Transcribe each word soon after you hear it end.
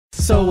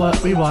So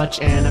what, we watch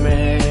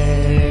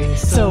anime.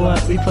 So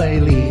what, we play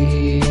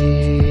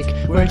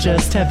League. We're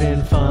just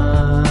having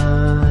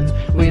fun.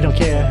 We don't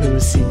care who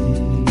sees.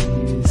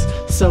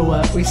 So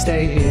what, we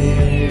stay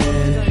in.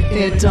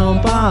 It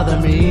don't bother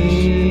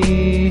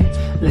me.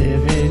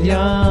 Living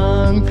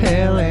young,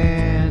 pale,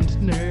 and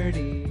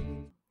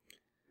nerdy.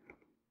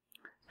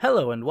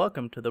 Hello and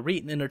welcome to the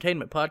Reetin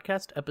Entertainment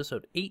Podcast,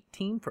 episode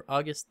 18 for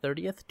August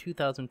 30th,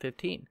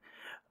 2015.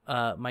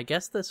 My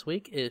guest this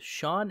week is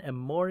Sean and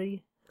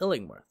Maury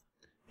Illingworth.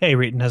 Hey,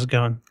 Reetin, how's it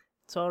going?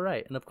 It's all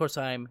right. And of course,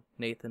 I'm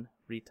Nathan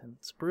Reetin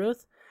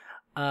Spruth.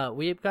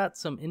 We've got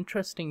some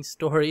interesting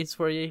stories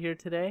for you here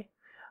today.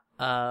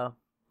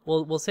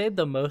 We'll save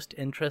the most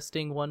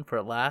interesting one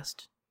for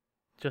last,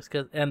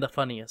 and the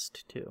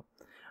funniest too.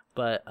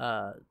 But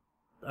I'm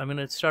going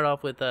to start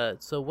off with,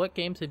 so what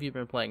games have you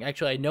been playing?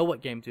 Actually, I know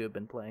what games you have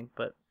been playing,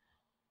 but...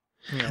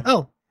 You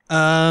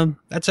know.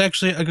 That's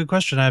actually a good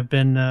question. I've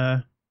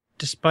been,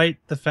 despite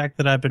the fact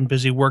that I've been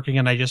busy working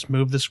and I just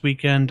moved this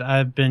weekend,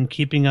 I've been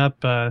keeping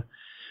up.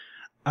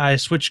 I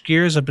switched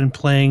gears. I've been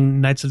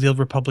playing Knights of the Old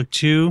Republic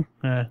 2.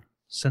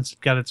 Since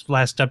it got its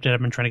last update,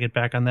 I've been trying to get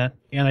back on that.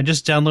 And I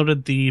just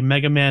downloaded the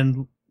Mega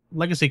Man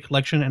Legacy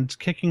Collection, and it's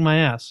kicking my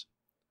ass.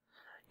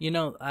 You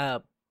know,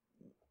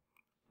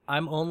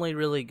 I'm only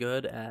really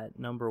good at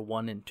number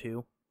 1 and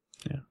 2.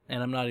 Yeah.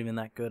 And I'm not even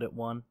that good at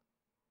 1.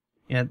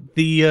 Yeah,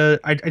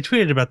 I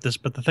tweeted about this,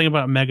 but the thing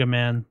about Mega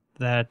Man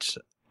that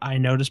I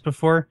noticed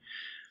before,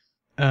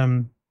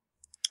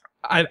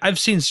 I've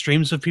seen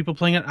streams of people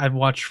playing it. I've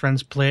watched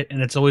friends play it,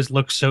 and it's always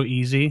looked so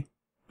easy.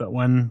 But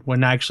when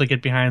I actually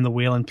get behind the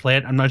wheel and play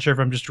it, I'm not sure if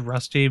I'm just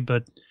rusty,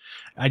 but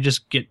I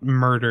just get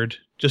murdered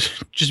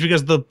just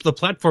because the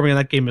platforming in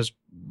that game is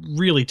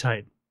really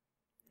tight.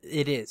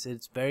 It is.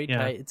 It's very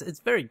tight. It's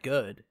very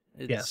good.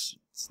 Yes.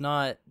 It's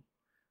not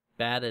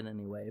bad in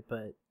any way,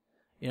 but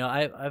you know,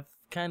 I've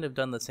kind of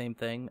done the same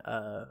thing.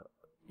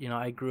 You know,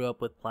 I grew up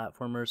with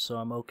platformers, so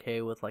I'm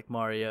okay with like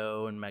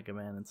Mario and Mega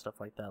Man and stuff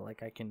like that.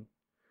 Like I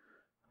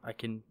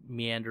can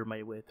meander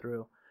my way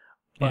through.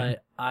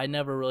 But I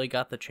never really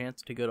got the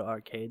chance to go to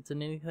arcades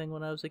and anything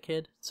when I was a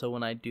kid. So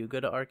when I do go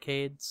to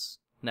arcades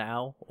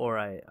now, or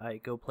I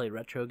go play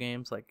retro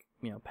games like,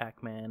 you know,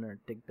 Pac-Man or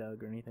Dig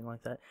Dug or anything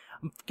like that,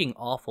 I'm fucking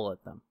awful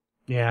at them.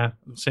 Yeah,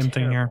 same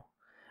thing here.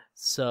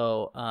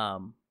 So,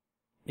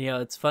 you know,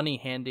 it's funny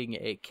handing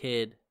a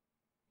kid,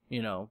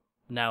 you know,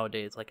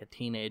 nowadays, like a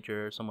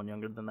teenager or someone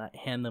younger than that,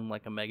 hand them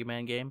like a Mega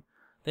Man game.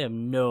 They have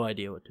no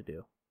idea what to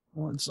do.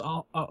 Well, it's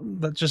all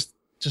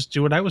just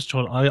do what I was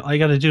told. All you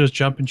got to do is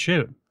jump and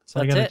shoot. That's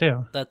all you got to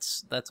do.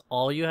 That's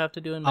all you have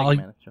to do in Mega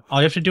Man. All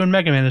you have to do in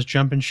Mega Man is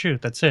jump and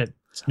shoot. That's it.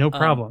 It's no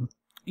problem.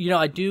 You know,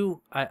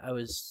 I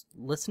was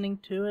listening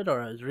to it,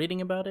 or I was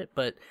reading about it,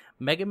 but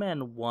Mega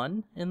Man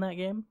 1 in that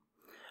game,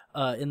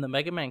 in the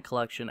Mega Man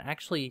collection,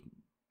 actually,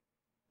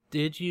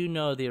 did you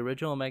know the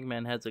original Mega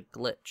Man has a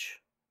glitch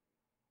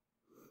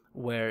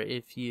where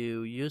if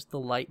you use the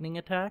lightning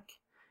attack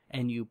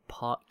and you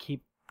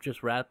keep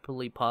just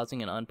rapidly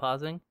pausing and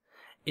unpausing,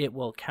 it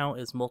will count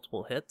as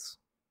multiple hits.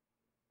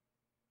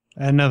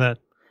 I know that.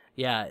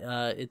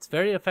 Yeah, it's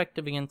very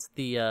effective against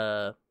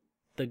the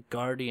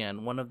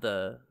Guardian. One of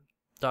the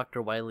Dr.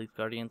 Wily's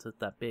Guardians is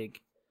that big.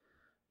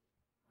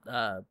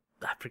 I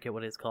forget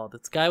what it's called.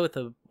 It's a guy with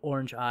an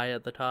orange eye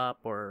at the top,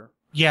 or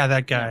yeah,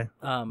 that guy.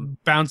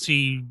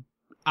 Bouncy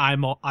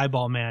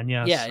eyeball man.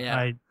 Yes.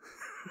 Yeah.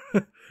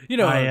 You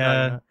know.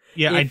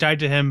 I died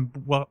to him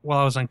while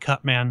I was on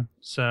Cutman.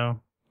 So.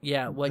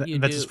 Yeah,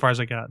 that's as far as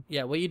I got.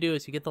 Yeah, what you do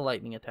is you get the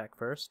lightning attack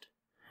first,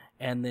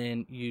 and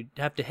then you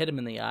have to hit him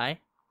in the eye.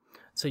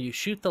 So you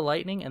shoot the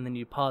lightning, and then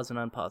you pause and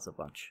unpause a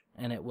bunch,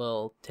 and it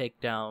will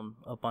take down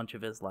a bunch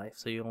of his life.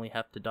 So you only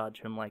have to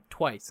dodge him like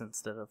twice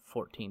instead of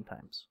 14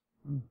 times.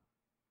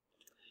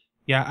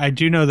 Yeah, I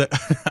do know that.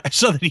 I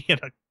saw that he had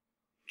a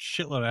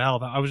shitload of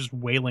health. I was just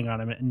wailing on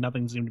him, and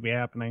nothing seemed to be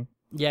happening.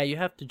 Yeah, you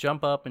have to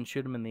jump up and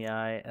shoot him in the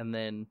eye, and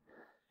then...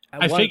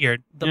 I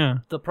figured.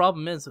 The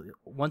problem is,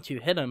 once you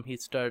hit him, he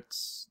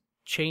starts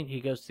he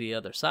goes to the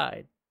other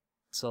side.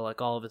 So, like,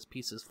 all of his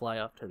pieces fly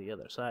off to the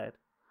other side.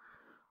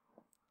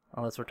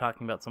 Unless we're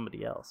talking about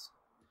somebody else.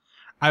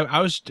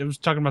 I was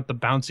talking about the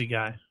bouncy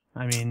guy.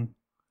 I mean,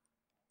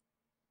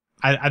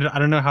 I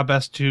don't know how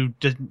best to...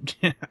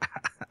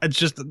 It's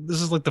just,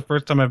 this is like the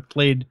first time I've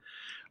played,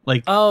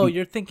 like... Oh,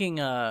 you're thinking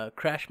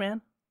Crash Man?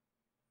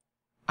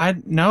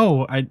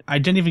 No, I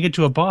didn't even get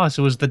to a boss.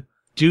 It was the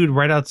dude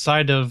right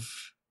outside of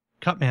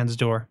Cutman's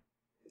door.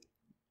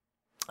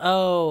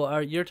 Oh,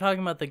 you're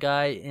talking about the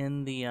guy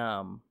in the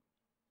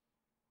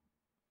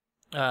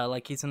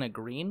like he's in a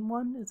green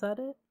one? Is that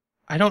it?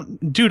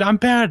 Dude, I'm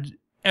bad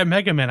at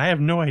Mega Man. I have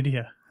no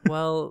idea.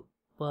 Well,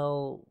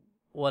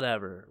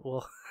 whatever.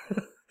 Well,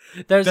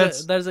 there's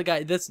a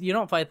guy. You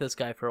don't fight this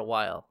guy for a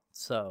while,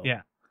 so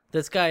yeah.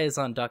 This guy is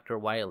on Dr.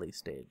 Wily's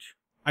stage.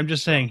 I'm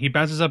just saying, he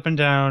bounces up and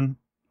down.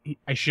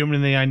 I shoot him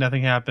in the eye,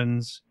 nothing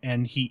happens,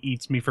 and he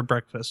eats me for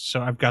breakfast. So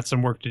I've got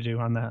some work to do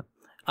on that.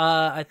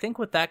 I think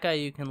with that guy,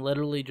 you can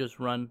literally just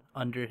run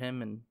under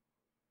him and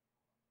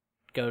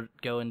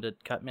go into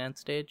Cutman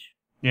stage.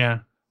 Yeah.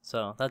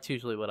 So that's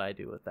usually what I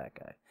do with that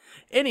guy.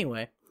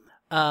 Anyway,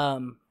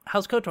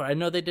 how's KOTOR? I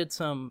know they did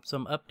some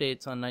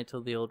updates on Knights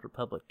of the Old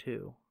Republic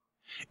too.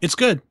 It's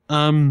good.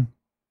 The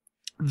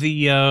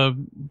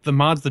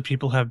mods that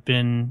people have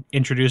been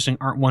introducing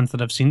aren't ones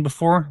that I've seen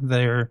before.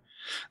 They're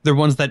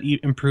ones that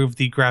improve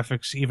the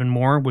graphics even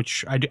more,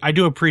 which I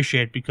do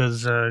appreciate,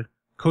 because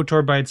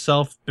KOTOR by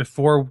itself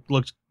before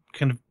looked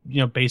kind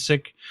of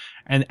basic,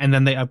 and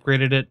then they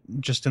upgraded it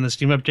just in the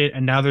Steam update,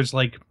 and now there's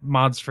like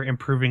mods for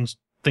improving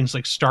things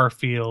like star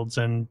fields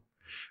and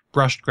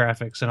brushed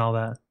graphics and all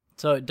that.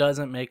 So it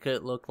doesn't make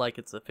it look like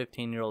it's a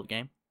 15-year-old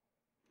game?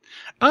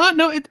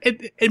 No,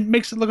 it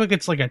makes it look like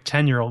it's like a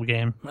 10-year-old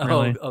game,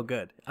 really. Oh,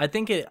 good.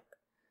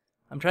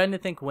 I'm trying to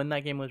think when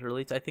that game was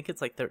released. I think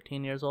it's like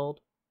 13 years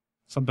old.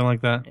 Something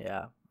like that.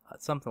 Yeah,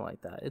 something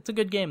like that. It's a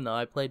good game, though.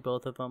 I played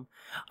both of them.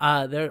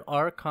 There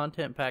are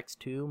content packs,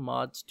 too,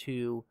 mods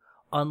to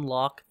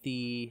unlock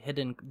the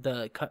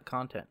cut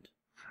content.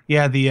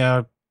 Yeah,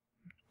 the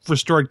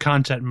restored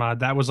content mod.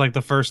 That was like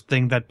the first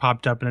thing that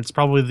popped up, and it's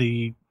probably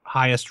the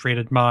highest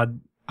rated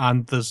mod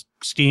on the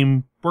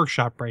Steam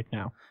Workshop right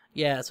now.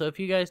 Yeah, so if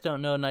you guys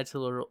don't know, Knights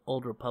of the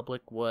Old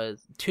Republic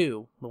was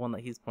 2, the one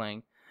that he's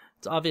playing.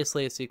 It's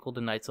obviously a sequel to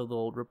Knights of the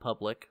Old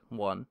Republic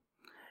 1.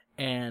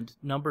 And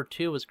number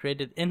 2 was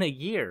created in a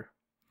year.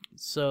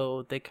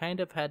 So they kind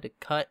of had to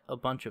cut a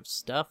bunch of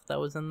stuff that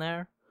was in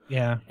there.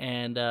 Yeah.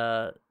 And,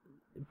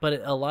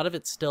 but a lot of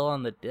it's still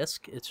on the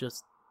disc. It's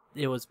just,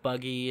 it was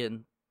buggy.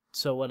 And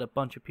so what a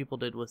bunch of people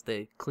did was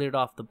they cleared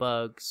off the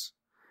bugs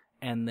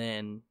and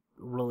then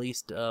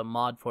released a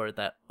mod for it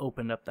that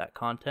opened up that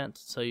content,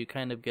 so you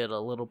kind of get a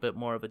little bit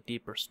more of a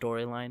deeper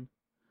storyline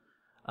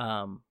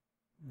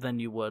than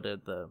you would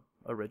at the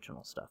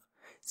original stuff.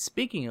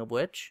 Speaking of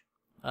which,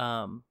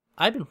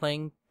 I've been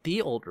playing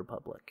The Old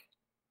Republic.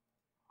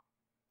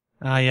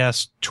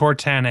 Yes,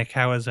 Tortanic.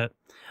 How is it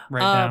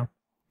right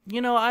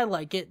now? I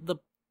like it.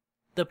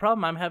 The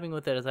problem I'm having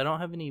with it is I don't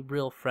have any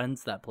real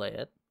friends that play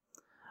it.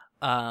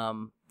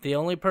 The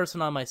only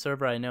person on my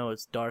server I know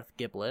is Darth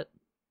Giblet.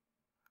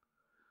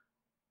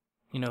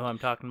 You know who I'm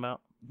talking about?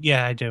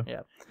 Yeah, I do.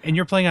 Yeah. And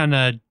you're playing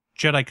on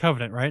Jedi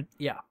Covenant, right?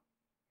 Yeah.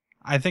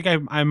 I think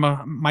I'm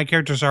my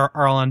characters are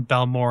all on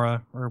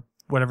Balmora, or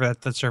whatever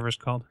that server's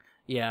called.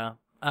 Yeah.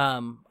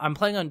 I'm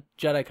playing on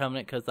Jedi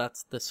Covenant because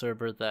that's the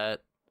server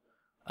that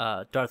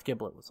Darth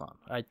Giblet was on.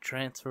 I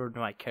transferred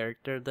my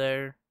character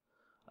there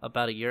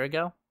about a year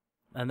ago,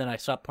 and then I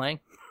stopped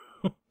playing.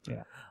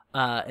 Yeah.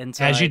 And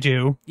so you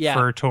do, yeah.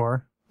 for a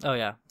tour. Oh,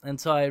 yeah.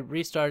 And so I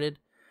restarted,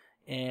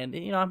 and,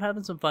 I'm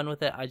having some fun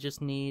with it. I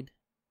just need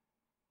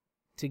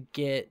to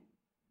get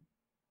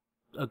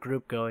a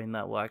group going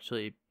that will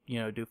actually,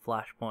 do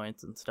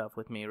flashpoints and stuff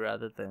with me,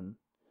 rather than,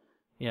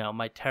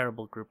 my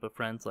terrible group of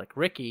friends like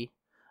Ricky,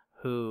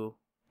 who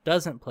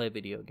doesn't play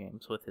video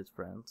games with his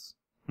friends.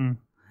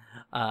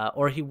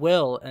 Or he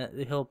will,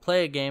 he'll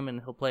play a game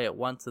and he'll play it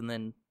once, and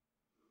then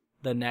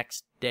the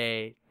next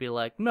day be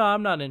like, no,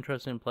 I'm not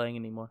interested in playing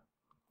anymore.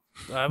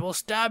 I will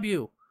stab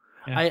you.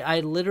 Yeah.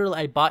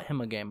 I bought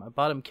him a game. I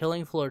bought him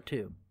Killing Floor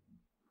 2.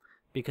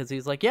 Because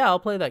he's like, yeah, I'll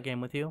play that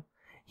game with you.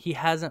 He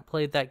hasn't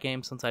played that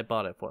game since I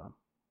bought it for him.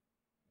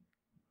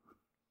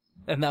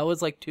 And that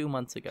was like 2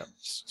 months ago.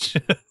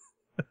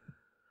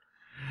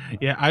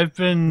 Yeah, I've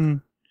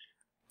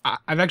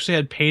actually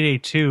had Payday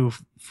 2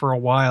 for a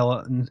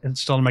while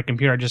installed on my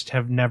computer. I just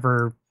have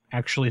never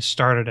actually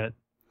started it.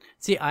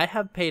 See, I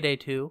have Payday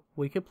 2.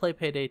 We could play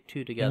Payday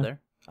 2 together.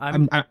 Yeah.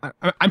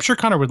 I'm sure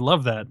Connor would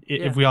love that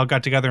if we all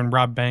got together and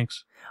robbed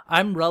banks.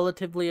 I'm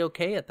relatively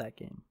okay at that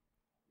game.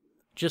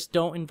 Just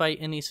don't invite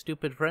any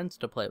stupid friends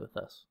to play with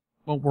us.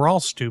 Well, we're all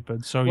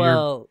stupid, so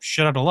you're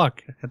shit out of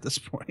luck at this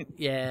point.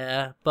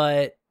 Yeah,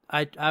 but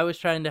I was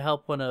trying to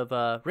help one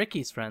of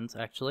Ricky's friends,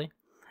 actually,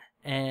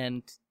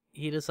 and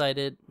he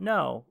decided,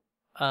 no,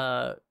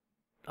 I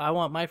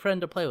want my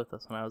friend to play with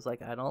us. And I was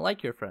like, I don't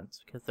like your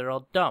friends because they're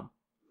all dumb.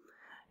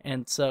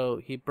 And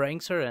so he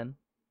brings her in,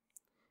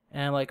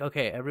 and I'm like,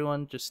 okay,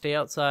 everyone just stay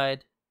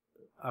outside.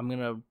 I'm going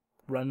to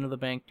run to the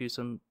bank, do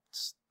some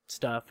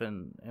stuff,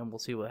 and we'll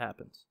see what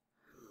happens.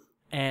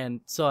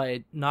 And so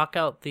I knock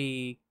out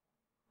the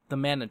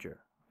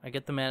manager. I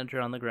get the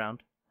manager on the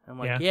ground. I'm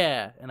like,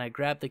 yeah. And I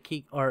grab the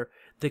key, or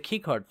the key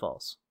card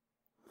falls.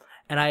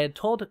 And I had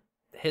told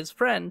his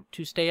friend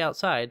to stay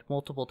outside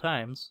multiple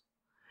times.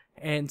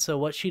 And so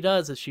what she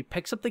does is she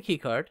picks up the key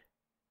card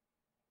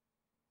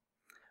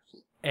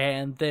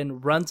and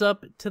then runs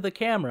up to the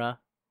camera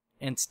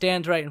and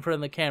stands right in front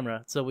of the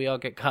camera so we all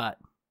get caught.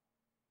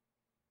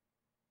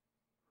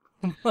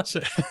 I'm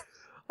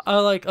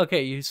like,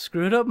 okay, you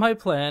screwed up my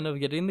plan of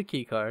getting the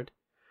key card,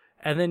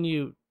 and then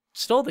you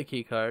stole the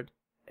key card,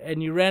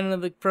 and you ran into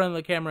the front of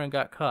the camera and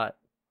got caught.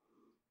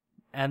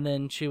 And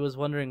then she was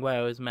wondering why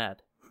I was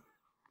mad.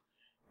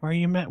 Why are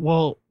you mad?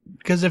 Well,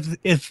 because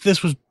if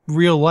this was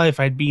real life,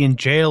 I'd be in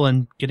jail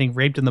and getting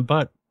raped in the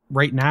butt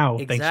right now,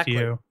 exactly. Thanks to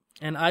you.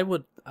 And I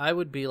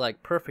would be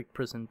like perfect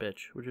prison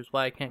bitch, which is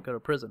why I can't go to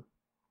prison.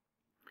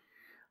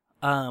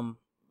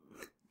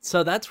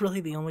 So that's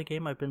really the only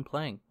game I've been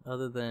playing,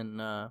 other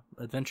than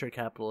Adventure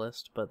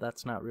Capitalist, but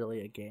that's not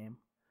really a game.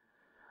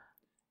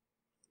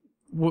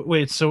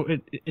 Wait, so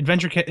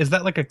is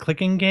that like a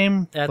clicking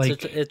game?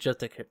 It's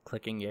just a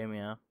clicking game,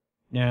 yeah.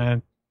 Yeah.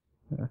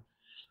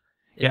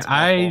 It's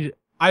I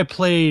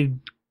played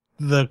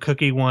the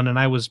cookie one and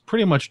I was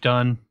pretty much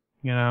done,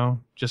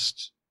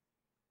 just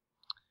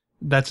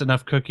that's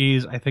enough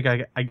cookies. I think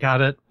I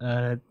got it.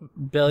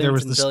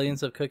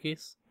 Billions of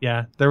cookies.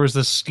 Yeah, there was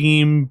the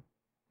Steam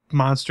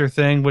monster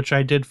thing which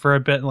I did for a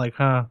bit, like,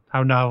 how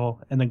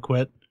novel, and then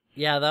quit.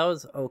 Yeah, that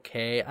was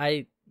okay.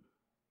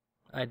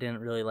 I didn't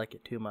really like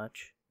it too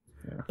much.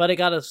 Yeah. But it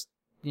got us,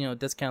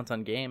 discounts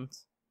on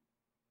games.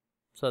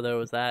 So there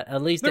was that.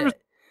 At least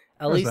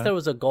there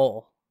was a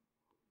goal.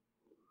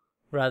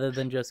 Rather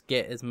than just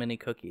get as many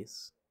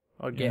cookies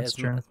or get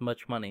as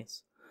much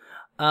monies.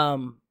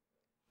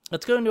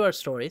 Let's go into our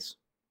stories.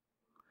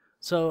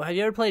 So, have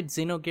you ever played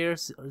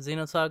Xenogears,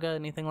 Xenosaga,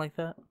 anything like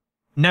that?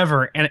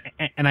 Never, and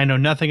I know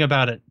nothing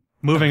about it.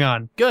 Moving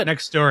on. Good.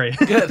 Next story.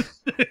 Good.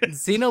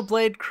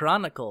 Xenoblade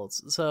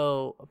Chronicles.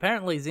 So,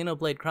 apparently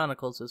Xenoblade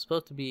Chronicles is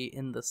supposed to be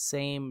in the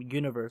same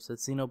universe as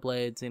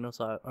Xenoblade,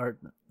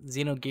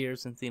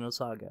 Xenogears, and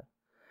Xenosaga.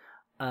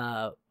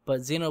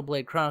 But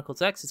Xenoblade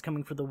Chronicles X is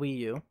coming for the Wii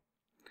U.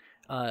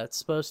 It's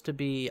supposed to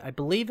be, I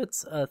believe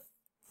it's a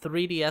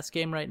 3DS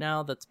game right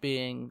now that's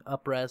being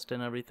up-resed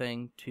and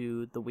everything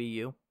to the Wii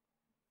U.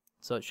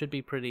 So it should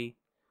be pretty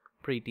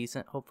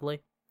decent,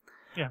 hopefully.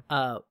 Yeah.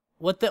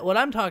 What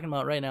I'm talking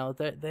about right now,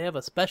 they have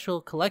a special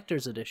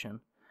collector's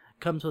edition.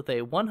 Comes with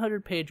a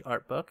 100-page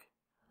art book,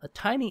 a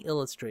tiny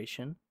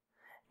illustration,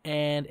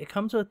 and it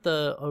comes with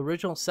the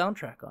original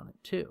soundtrack on it,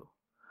 too.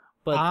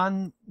 But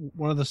on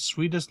one of the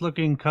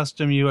sweetest-looking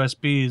custom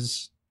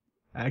USBs,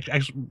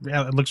 actually,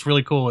 yeah, it looks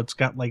really cool. It's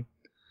got, like,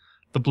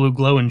 the blue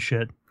glow and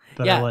shit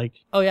that I like.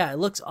 Oh, yeah, it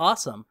looks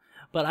awesome.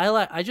 But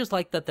I just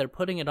like that they're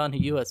putting it onto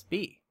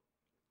USB.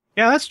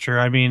 Yeah, that's true.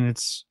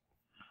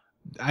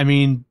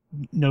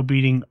 No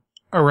beating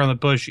around the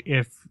bush.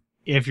 If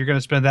you're going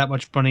to spend that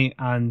much money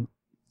on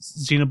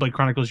Xenoblade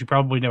Chronicles, you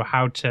probably know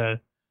how to,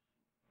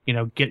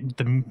 get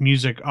the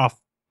music off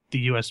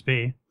the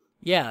USB.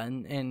 Yeah,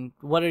 and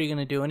what are you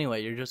going to do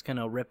anyway? You're just going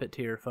to rip it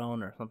to your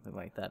phone or something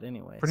like that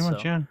anyway. Pretty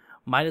much, yeah.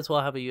 Might as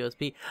well have a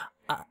USB.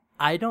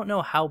 I don't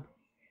know how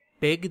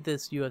big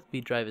this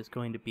USB drive is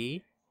going to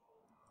be.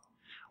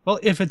 Well,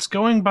 if it's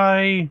going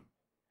by...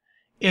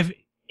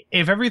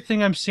 If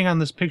everything I'm seeing on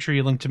this picture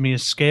you linked to me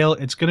is scale,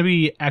 it's going to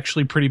be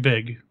actually pretty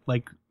big.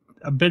 Like,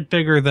 a bit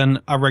bigger than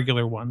a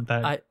regular one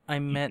that I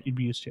meant you'd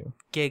be used to.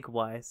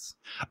 Gig-wise.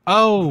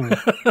 Oh!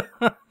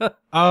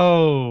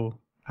 Oh!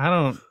 I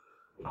don't...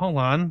 Hold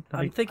on.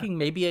 I'm thinking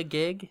maybe a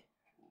gig?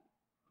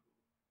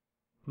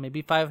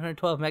 Maybe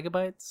 512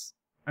 megabytes?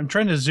 I'm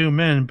trying to zoom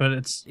in, but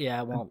it's...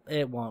 Yeah,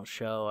 it won't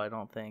show, I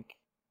don't think.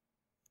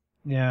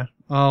 Yeah,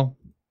 well,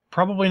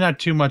 probably not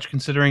too much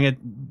considering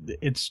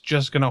it's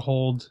just going to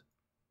hold...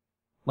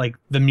 like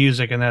the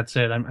music and that's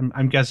it.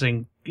 I'm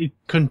guessing it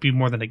couldn't be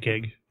more than a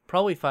gig.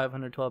 Probably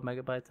 512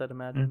 megabytes, I'd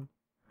imagine.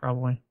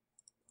 Probably.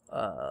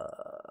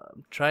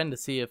 I'm trying to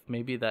see if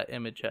maybe that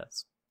image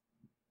has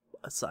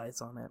a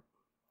size on it.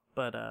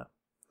 But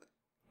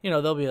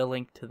there'll be a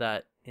link to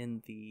that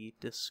in the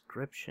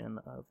description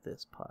of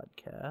this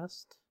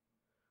podcast.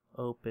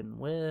 Open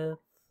with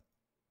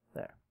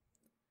there.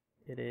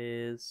 It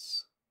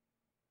is.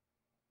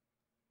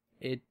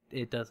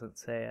 It doesn't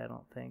say, I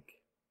don't think.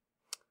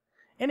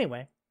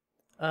 Anyway,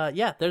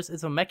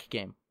 it's a mech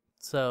game,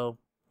 so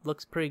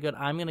looks pretty good.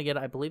 I'm gonna get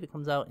it. I believe it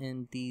comes out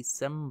in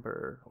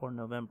December or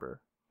November.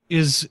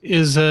 Is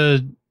a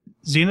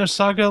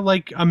Xenosaga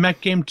like a mech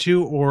game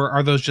too, or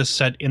are those just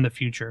set in the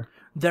future?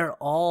 They're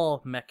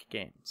all mech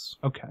games.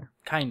 Okay.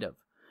 Kind of.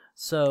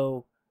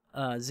 So,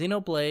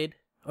 Xenoblade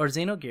or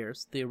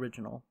Xenogears, the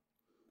original.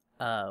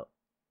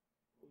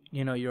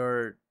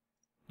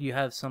 You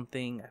have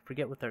something, I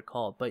forget what they're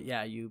called, but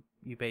yeah, you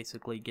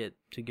basically get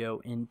to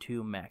go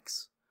into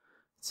mechs.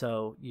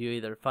 So you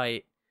either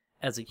fight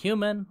as a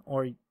human,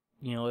 or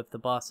if the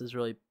boss is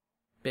really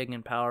big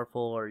and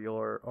powerful,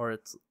 or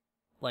it's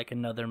like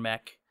another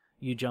mech,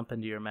 you jump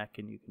into your mech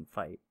and you can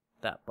fight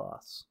that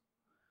boss.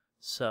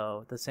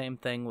 So the same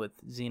thing with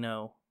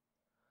Xenosaga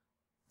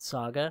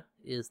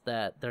is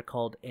that they're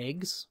called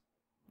eggs,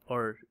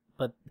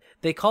 but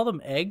they call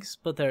them eggs,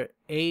 but they're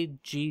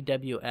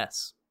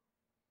AGWS.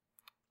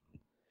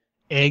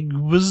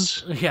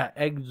 Eggs? Yeah,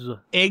 eggs.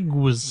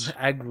 Eggs.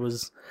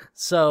 Eggs.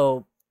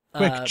 So...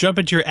 Quick, jump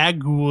into your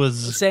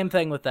eggs. Same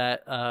thing with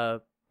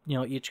that.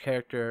 Each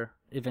character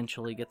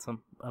eventually gets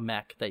a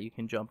mech that you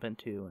can jump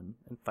into and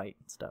fight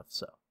and stuff.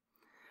 So,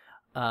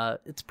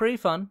 it's pretty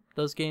fun.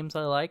 Those games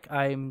I like.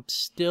 I'm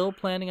still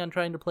planning on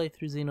trying to play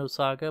through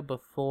Xenosaga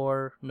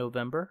before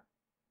November.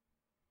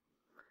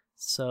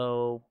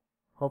 So,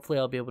 hopefully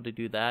I'll be able to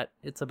do that.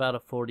 It's about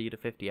a 40 to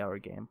 50 hour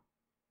game.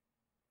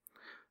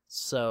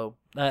 So,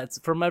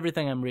 from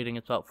everything I'm reading,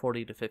 it's about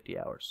 40 to 50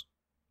 hours.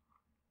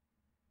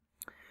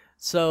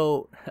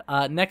 So,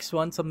 next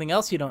one, something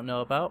else you don't know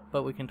about,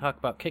 but we can talk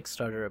about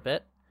Kickstarter a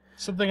bit.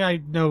 Something I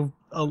know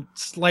a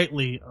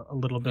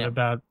little bit Yeah.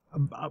 about,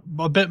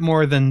 a bit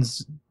more than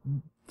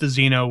the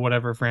Xeno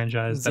whatever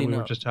franchise that we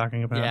were Xeno. just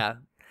talking about. Yeah.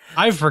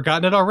 I've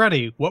forgotten it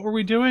already. What were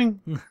we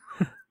doing?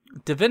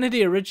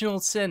 Divinity Original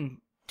Sin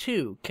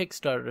 2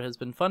 Kickstarter has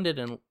been funded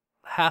in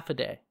half a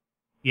day.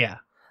 Yeah.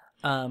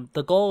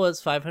 The goal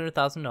was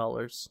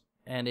 $500,000,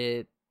 and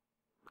it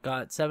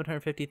got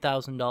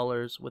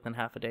 $750,000 within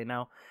half a day.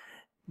 Now,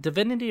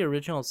 Divinity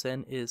Original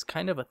Sin is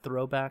kind of a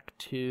throwback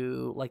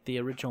to like the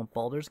original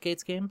Baldur's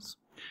Gate games.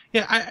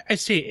 Yeah, I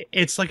see.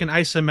 It's like an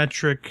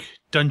isometric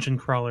dungeon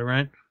crawler,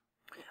 right?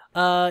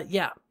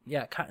 Yeah,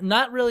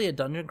 not really a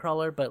dungeon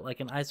crawler, but like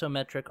an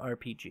isometric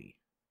RPG.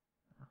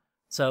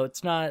 So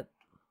it's not,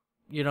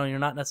 you're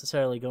not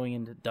necessarily going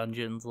into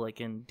dungeons like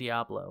in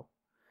Diablo,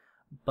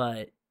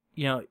 but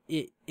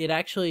it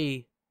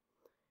actually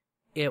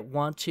it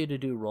wants you to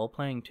do role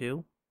playing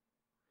too.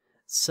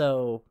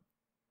 So,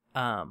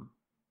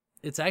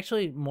 it's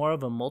actually more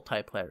of a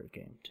multiplayer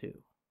game too,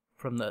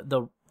 from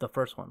the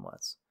first one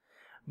was,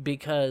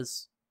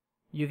 because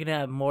you can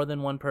have more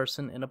than one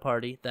person in a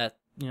party that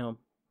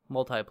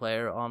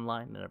multiplayer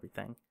online and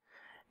everything,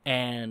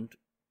 and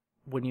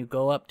when you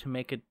go up to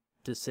make a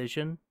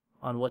decision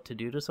on what to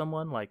do to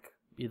someone, like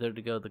either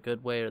to go the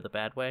good way or the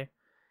bad way,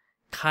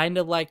 kind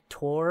of like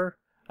Tor,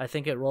 I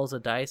think it rolls a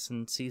dice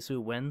and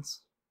Sisu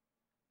wins.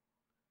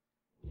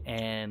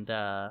 And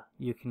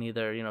you can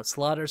either,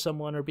 slaughter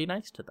someone or be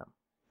nice to them.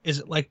 Is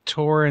it like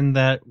Tor in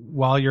that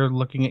while you're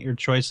looking at your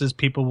choices,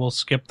 people will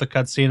skip the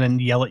cutscene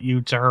and yell at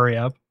you to hurry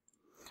up?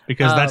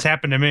 Because that's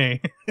happened to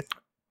me.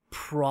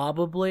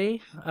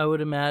 Probably, I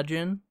would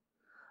imagine.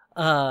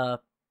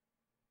 But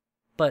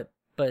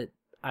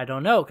I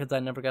don't know, because I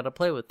never got to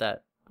play with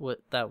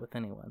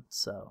anyone.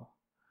 So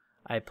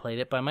I played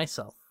it by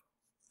myself.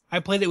 I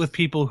played it with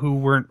people who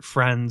weren't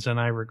friends, and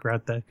I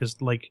regret that, because,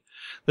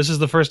 this is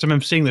the first time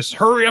I'm seeing this.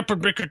 Hurry up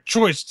and make a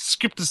choice!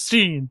 Skip the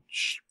scene!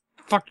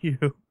 Fuck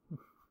you.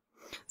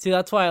 See,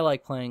 that's why I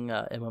like playing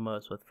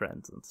MMOs with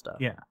friends and stuff.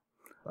 Yeah.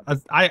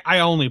 I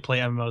only play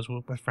MMOs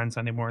with friends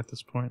anymore at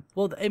this point.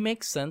 Well, it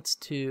makes sense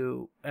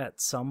to, at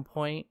some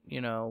point,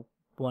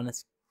 want to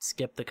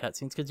skip the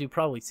cutscenes, because you've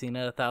probably seen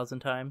it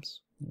 1,000 times.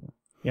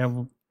 Yeah,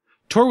 well,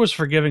 Tor was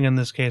forgiving in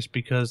this case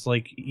because,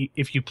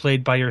 if you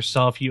played by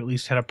yourself, you at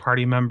least had a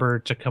party member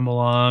to come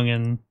along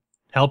and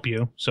help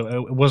you, so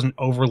it wasn't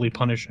overly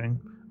punishing.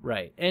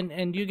 Right,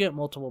 and you get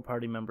multiple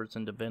party members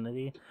in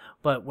Divinity,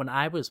 but when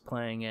I was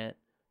playing it,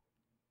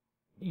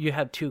 you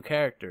have two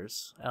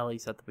characters, at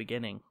least at the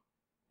beginning,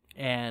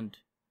 and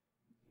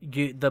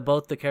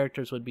both the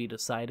characters would be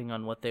deciding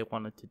on what they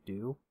wanted to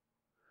do,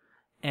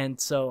 and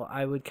so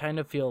I would kind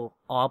of feel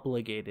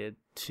obligated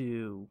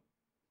to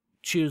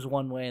choose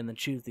one way and then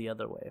choose the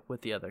other way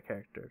with the other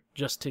character,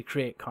 just to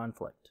create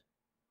conflict.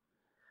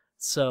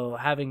 So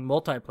having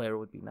multiplayer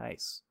would be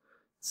nice,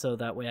 so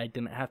that way I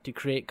didn't have to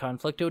create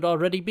conflict, it would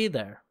already be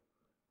there.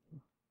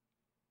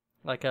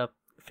 Like a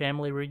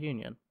family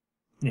reunion.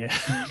 Yeah,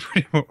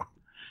 pretty much.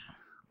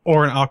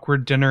 Or an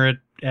awkward dinner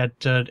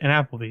at an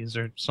Applebee's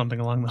or something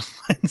along those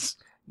lines.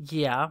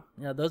 Yeah,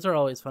 those are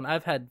always fun.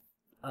 I've had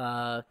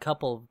a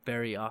couple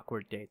very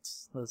awkward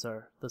dates. Those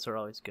are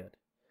always good.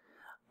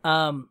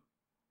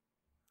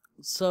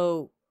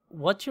 So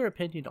what's your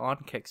opinion on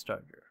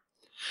Kickstarter?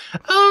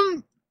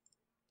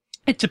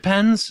 It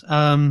depends.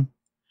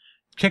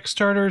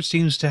 Kickstarter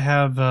seems to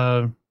have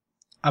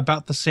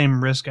about the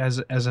same risk as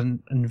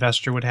an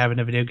investor would have in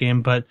a video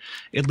game, but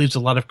it leaves a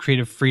lot of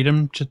creative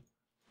freedom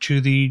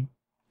to the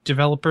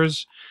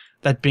developers.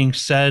 That being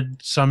said,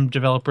 some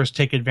developers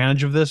take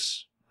advantage of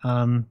this.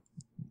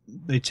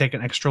 They take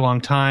an extra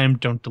long time,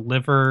 don't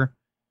deliver.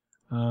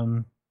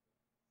 I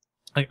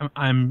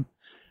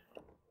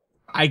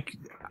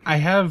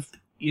have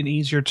an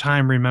easier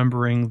time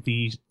remembering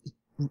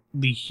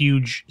the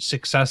huge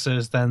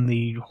successes than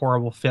the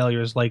horrible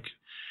failures. Like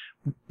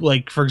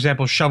for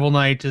example, Shovel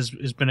Knight has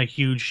been a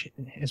huge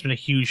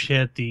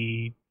hit.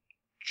 The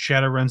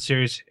Shadowrun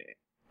series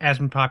has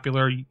been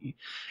popular.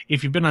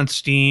 If you've been on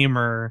Steam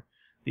or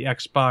the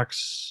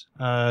Xbox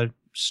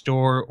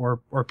store or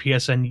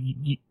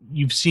PSN,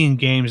 you've seen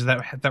games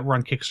that were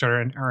on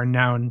Kickstarter and are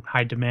now in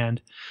high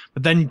demand.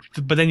 But then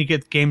you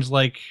get games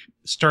like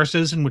Star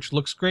Citizen, which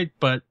looks great,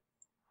 but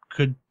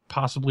could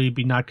possibly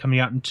be not coming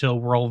out until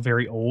we're all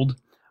very old.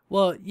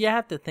 Well, you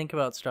have to think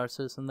about Star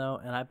Citizen, though,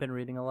 and I've been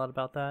reading a lot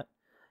about that.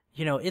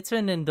 It's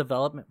been in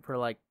development for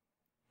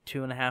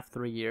 2.5,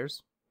 3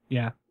 years.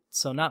 Yeah.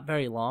 So not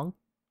very long.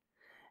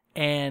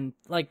 And,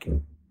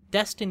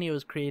 Destiny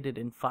was created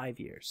in 5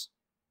 years.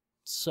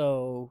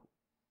 So,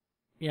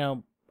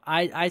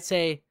 I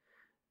say,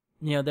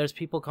 there's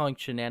people calling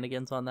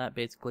shenanigans on that,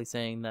 basically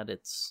saying that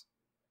it's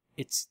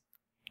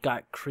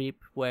got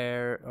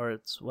creepware, or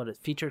it's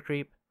feature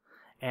creep,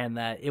 and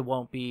that it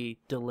won't be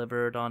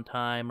delivered on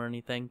time or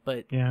anything.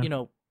 But, yeah.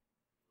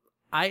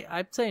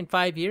 I'm saying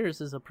 5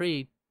 years is a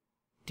pretty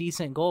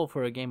decent goal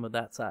for a game of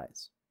that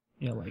size.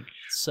 Yeah,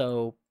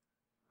 So,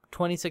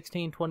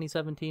 2016,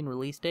 2017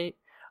 release date,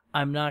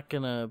 I'm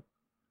gonna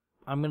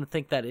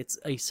think that it's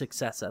a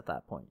success at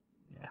that point.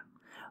 Yeah.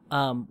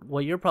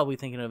 What you're probably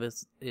thinking of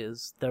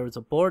is there was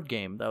a board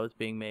game that was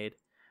being made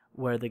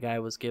where the guy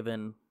was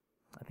given,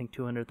 I think,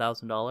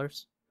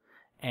 $200,000,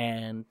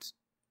 and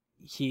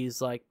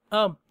he's like,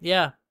 "Oh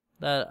yeah,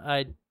 that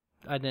I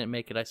didn't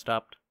make it. I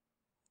stopped."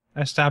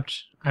 I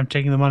stopped. I'm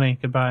taking the money.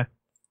 Goodbye.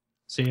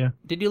 See ya.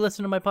 Did you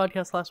listen to my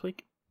podcast last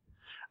week?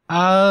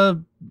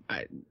 I'm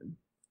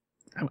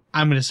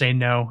going to say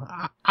no.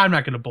 I'm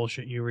not going to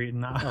bullshit you,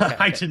 Reedon. Okay.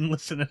 I didn't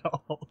listen at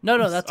all.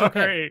 No, that's Sorry.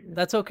 okay.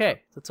 That's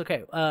okay. That's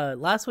okay.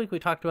 Last week we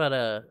talked about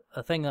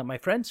a thing that my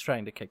friend's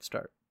trying to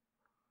kickstart.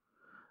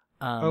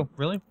 Oh,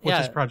 really? What's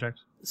yeah. this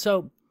project?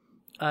 So,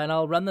 and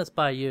I'll run this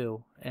by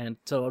you. And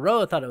so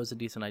Aroa thought it was a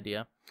decent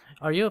idea.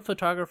 Are you a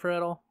photographer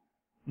at all?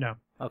 No.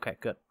 Okay,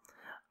 good.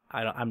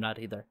 I'm not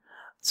either.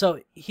 So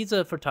he's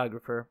a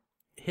photographer.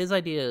 His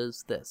idea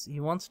is this: he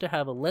wants to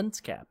have a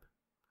lens cap,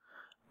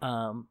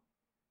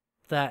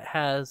 that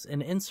has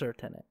an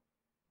insert in it,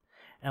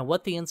 and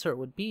what the insert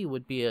would be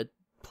a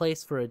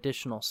place for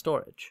additional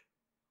storage.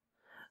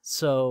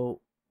 So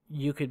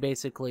you could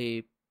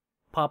basically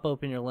pop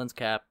open your lens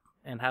cap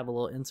and have a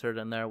little insert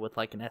in there with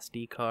like an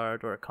SD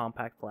card or a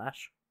compact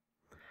flash,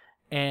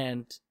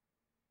 and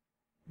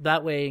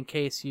that way, in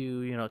case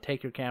you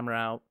take your camera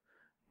out,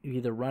 you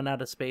either run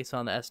out of space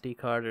on the SD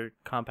card or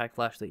compact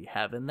flash that you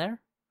have in there,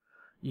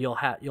 you'll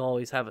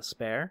always have a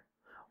spare.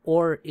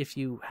 Or if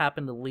you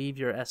happen to leave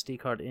your SD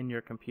card in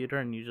your computer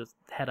and you just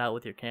head out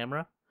with your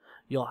camera,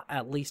 you'll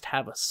at least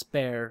have a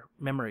spare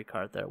memory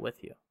card there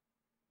with you.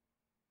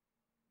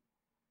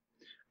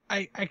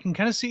 I can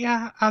kind of see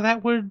how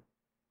that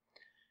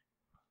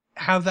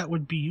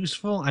would be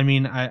useful. I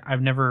mean,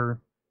 I've never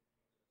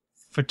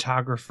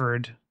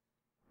photographed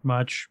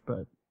much,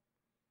 but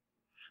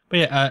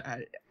yeah,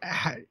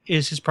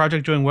 is his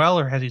project doing well,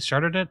 or has he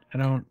started it? I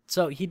don't.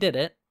 So he did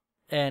it,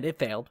 and it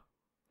failed.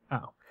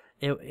 Oh,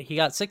 He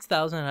got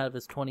 $6,000 out of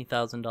his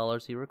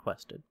 $20,000 he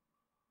requested.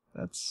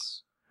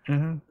 that's.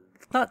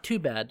 It's not too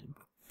bad,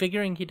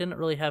 figuring he didn't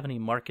really have any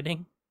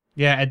marketing.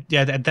 Yeah,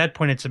 at that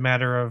point, it's a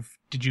matter of,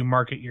 did you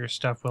market your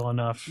stuff well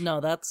enough? No,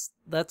 that's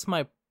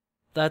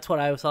what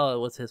I saw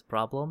was his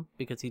problem,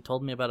 because he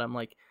told me about it. I'm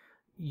like,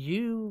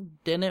 you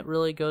didn't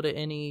really go to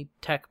any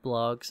tech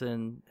blogs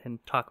and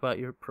talk about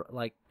your,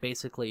 like,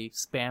 basically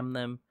spam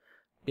them,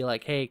 be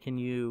like, hey, can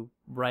you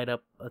write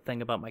up a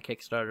thing about my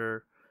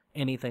Kickstarter,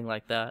 anything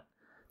like that.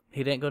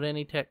 He didn't go to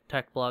any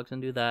tech blogs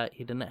and do that.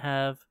 He didn't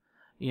have,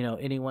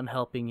 anyone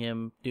helping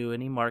him do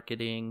any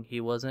marketing.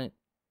 He wasn't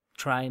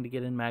trying to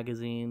get in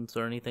magazines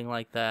or anything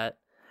like that.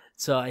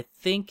 So I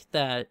think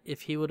that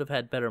if he would have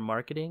had better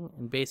marketing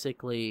and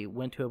basically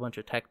went to a bunch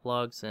of tech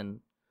blogs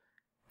and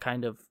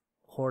kind of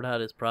hoard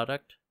out his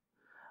product,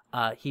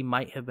 he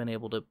might have been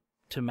able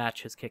to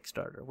match his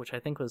Kickstarter, which I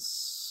think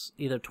was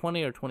either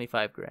 20 or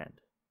 25 grand.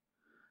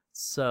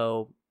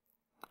 So,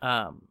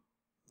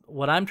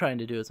 what I'm trying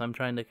to do is I'm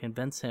trying to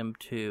convince him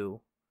to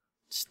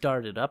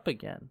start it up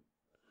again,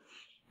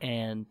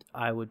 and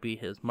I would be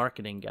his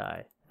marketing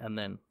guy, and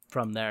then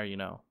from there,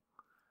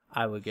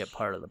 I would get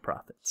part of the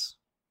profits.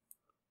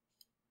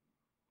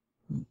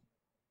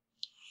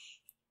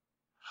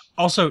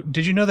 Also,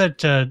 did you know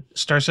that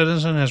Star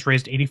Citizen has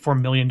raised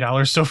 $84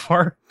 million so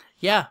far?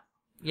 Yeah,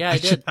 I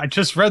did. I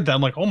just read that.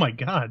 I'm like, oh my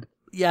god.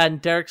 Yeah,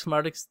 and Derek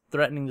Smartick's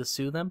threatening to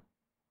sue them.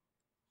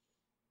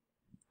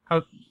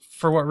 How?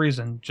 For what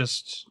reason?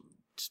 Just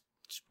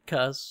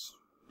because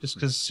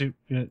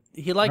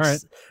he likes. Right.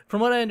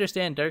 From what I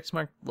understand, Derek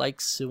Smart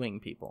likes suing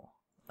people.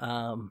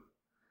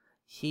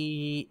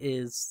 He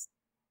is.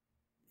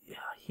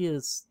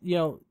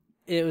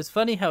 It was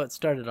funny how it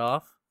started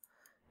off,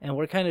 and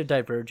we're kind of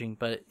diverging,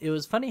 but it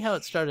was funny how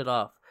it started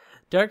off.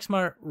 Derek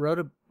Smart wrote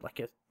a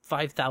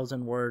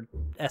 5,000-word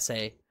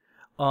essay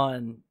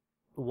on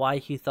why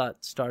he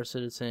thought Star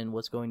Citizen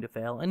was going to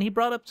fail, and he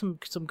brought up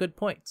some good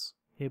points.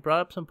 He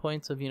brought up some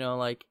points of,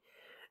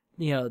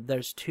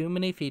 there's too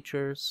many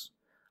features.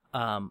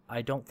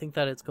 I don't think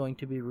that it's going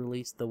to be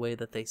released the way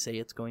that they say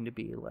it's going to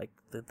be. Like,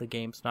 the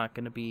game's not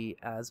going to be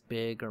as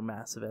big or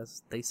massive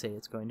as they say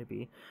it's going to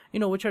be,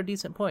 which are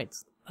decent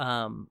points.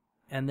 And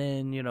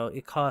then,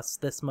 it costs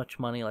this much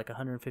money, like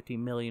 $150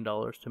 million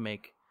to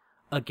make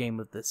a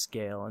game of this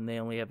scale, and they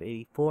only have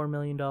 $84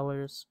 million.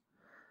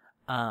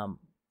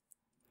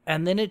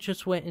 And then it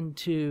just went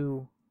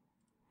into,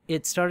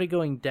 it started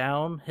going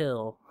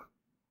downhill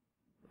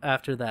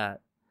after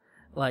that.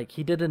 Like,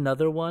 he did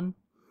another one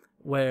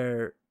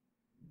where,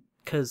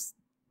 because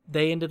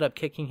they ended up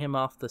kicking him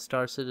off the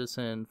Star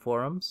Citizen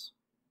forums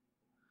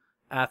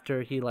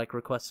after he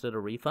requested a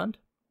refund.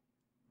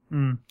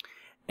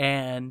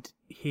 And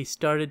he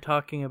started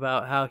talking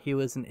about how he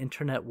was an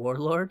internet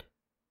warlord.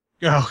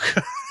 Oh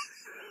god.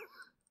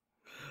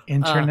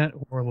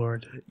 Internet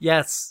warlord.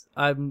 Yes,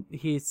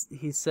 he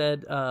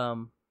said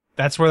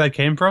that's where that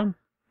came from?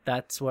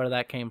 That's where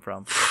that came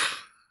from.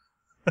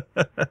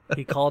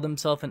 He called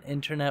himself an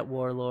internet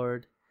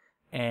warlord,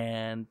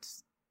 and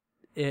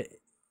it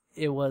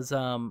was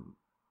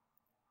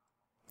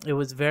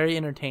very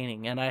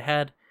entertaining. And I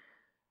had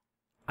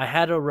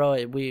Aroa,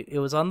 it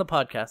was on the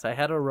podcast. I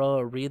had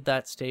Aroa read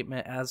that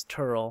statement as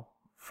Turl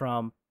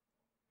from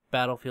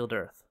Battlefield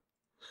Earth.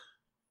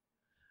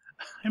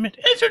 I'm an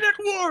internet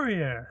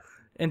warrior.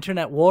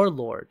 Internet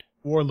warlord.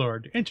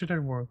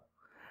 Internet warlord.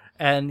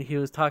 And he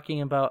was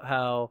talking about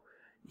how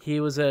he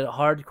was a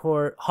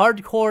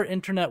hardcore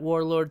internet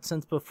warlord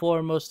since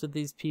before most of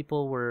these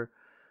people were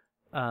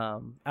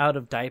out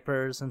of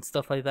diapers and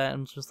stuff like that.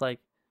 And it's just like,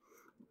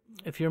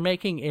 if you're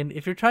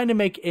trying to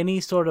make any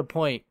sort of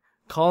point,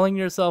 calling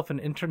yourself an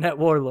internet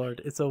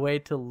warlord is a way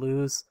to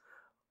lose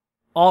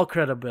all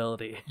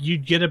credibility.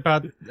 You'd get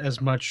about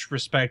as much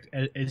respect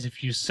as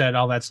if you said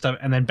all that stuff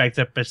and then backed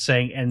up by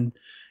saying, and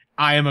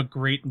I am a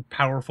great and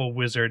powerful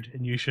wizard,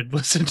 and you should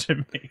listen to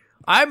me.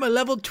 I'm a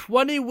level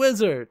 20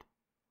 wizard.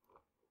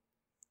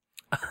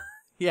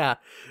 Yeah.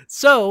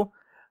 So,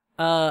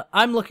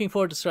 I'm looking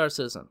forward to Star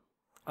Citizen.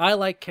 I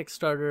like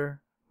Kickstarter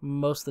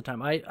most of the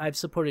time. I've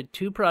supported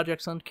 2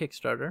 projects on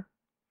Kickstarter.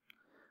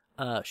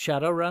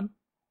 Shadowrun.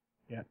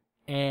 Yeah.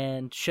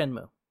 And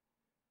Shenmue.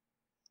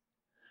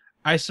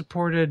 I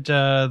supported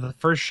the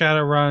first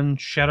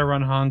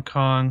Shadowrun Hong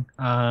Kong.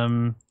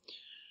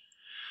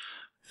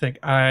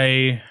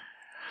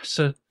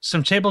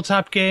 Some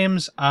tabletop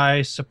games.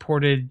 I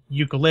supported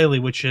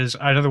Yooka-Laylee, which is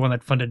another one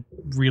that funded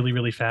really,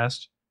 really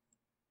fast.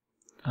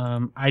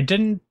 I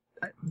didn't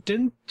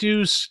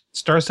do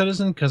Star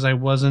Citizen because I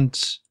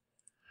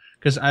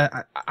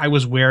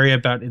was wary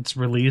about its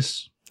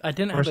release. I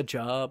didn't have a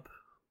job.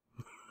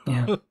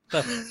 Yeah.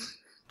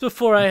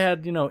 Before I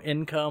had,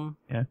 income.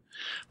 Yeah.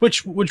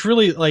 Which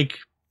really, like,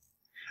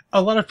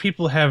 a lot of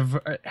people have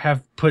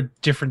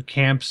put different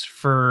camps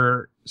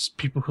for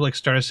people who like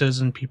Star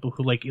Citizen, people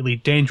who like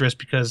Elite Dangerous,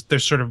 because they're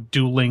sort of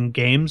dueling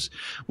games,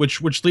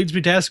 which leads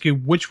me to ask you,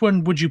 which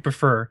one would you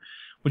prefer?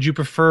 Would you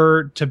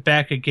prefer to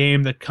back a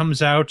game that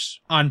comes out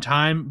on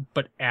time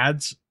but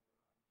adds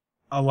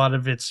a lot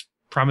of its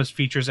promised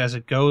features as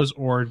it goes,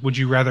 or would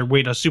you rather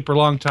wait a super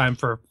long time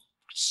for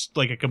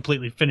like a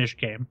completely finished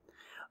game?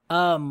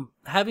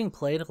 Having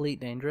played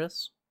Elite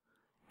Dangerous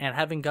and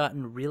having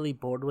gotten really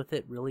bored with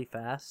it really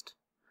fast,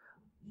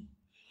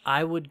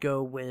 I would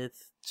go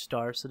with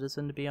Star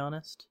Citizen, to be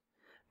honest,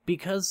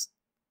 because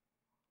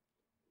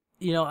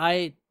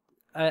I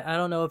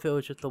don't know if it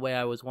was just the way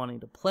I was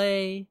wanting to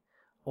play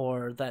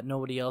or that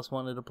nobody else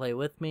wanted to play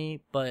with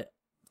me, but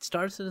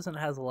Star Citizen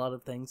has a lot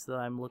of things that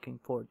I'm looking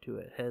forward to.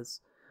 It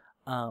has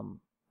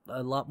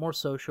a lot more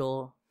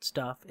social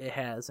stuff. It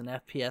has an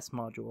FPS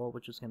module,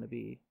 which is going to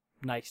be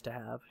nice to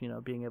have,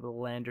 being able to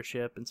land your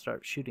ship and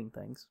start shooting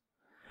things.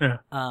 Yeah.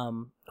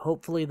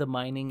 Hopefully the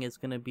mining is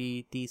going to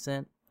be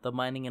decent. The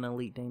mining in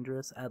Elite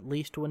Dangerous, at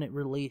least when it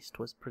released,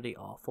 was pretty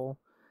awful.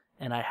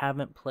 And I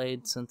haven't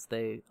played since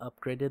they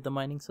upgraded the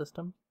mining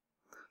system.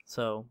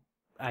 So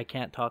I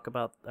can't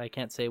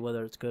say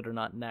whether it's good or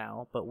not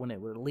now, but when it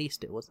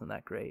released, it wasn't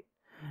that great.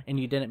 And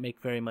you didn't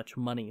make very much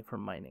money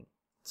from mining.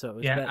 So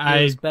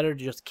it was better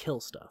to just kill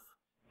stuff.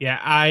 Yeah,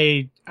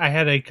 I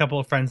had a couple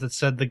of friends that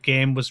said the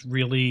game was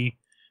really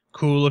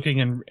cool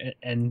looking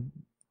and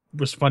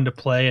was fun to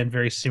play and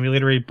very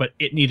simulatory, but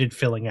it needed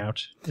filling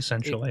out,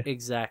 essentially.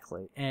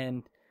 Exactly.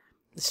 And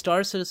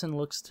Star Citizen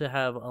looks to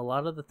have a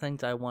lot of the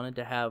things I wanted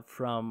to have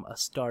from a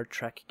Star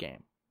Trek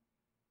game.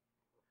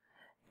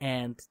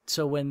 And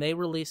so when they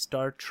released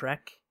Star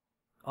Trek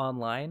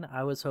Online,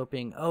 I was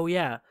hoping, oh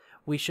yeah,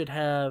 we should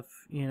have,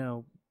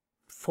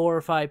 4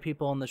 or 5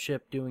 people on the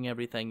ship doing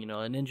everything,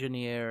 an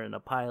engineer and a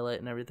pilot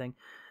and everything.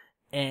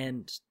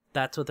 And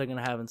that's what they're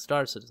going to have in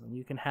Star Citizen.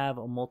 You can have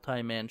a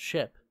multi-man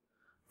ship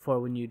for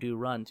when you do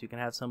runs. You can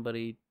have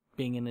somebody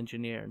being an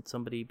engineer and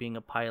somebody being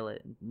a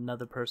pilot and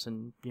another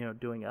person,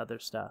 doing other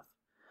stuff.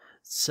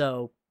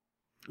 So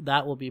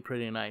that will be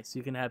pretty nice.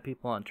 You can have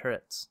people on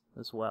turrets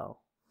as well.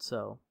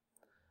 So,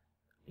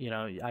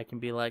 I can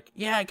be like,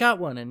 yeah, I got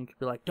one. And you can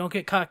be like, don't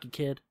get cocky,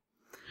 kid.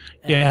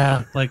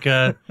 Yeah, like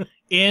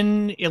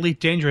in Elite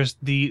Dangerous,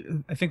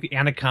 I think the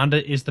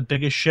Anaconda is the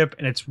biggest ship,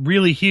 and it's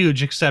really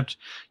huge, except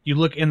you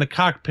look in the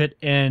cockpit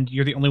and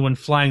you're the only one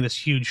flying this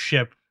huge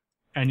ship,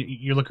 and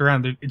you look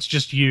around, it's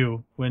just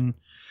you. When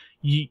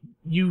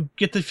you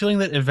get the feeling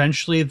that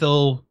eventually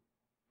they'll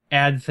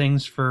add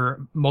things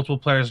for multiple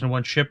players in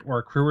one ship or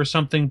a crew or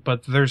something,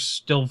 but they're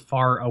still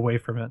far away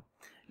from it.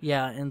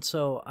 Yeah, and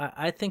so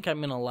I think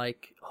I'm going to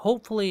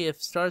hopefully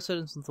if Star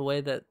Citizen's the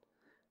way that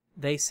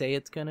they say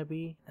it's going to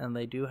be, and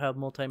they do have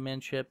multi-man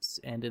ships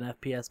and an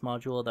FPS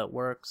module that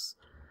works,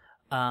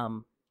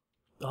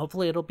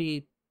 hopefully it'll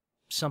be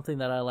something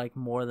that I like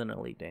more than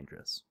Elite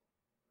Dangerous.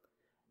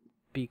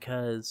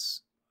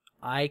 Because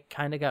I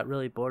kind of got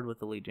really bored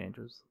with Elite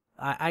Dangerous.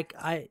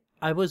 I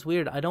was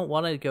weird. I don't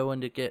want to go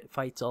and to get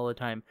fights all the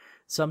time.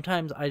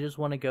 Sometimes I just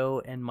want to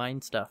go and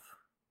mine stuff.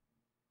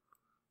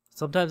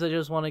 Sometimes I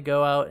just want to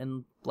go out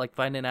and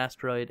find an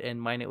asteroid and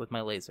mine it with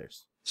my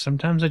lasers.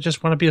 Sometimes I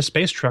just want to be a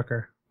space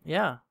trucker.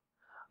 Yeah.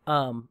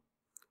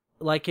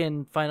 Like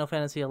in Final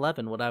Fantasy XI,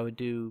 what I would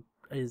do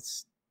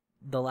is,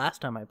 the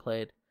last time I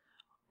played,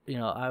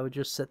 I would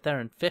just sit there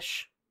and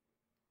fish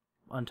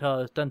until I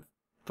was done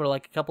for a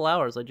couple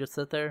hours. I'd just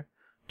sit there,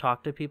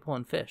 talk to people,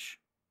 and fish.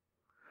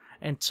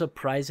 And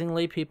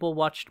surprisingly, people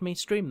watched me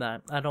stream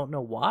that. I don't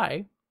know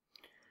why,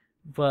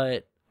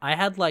 but I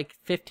had like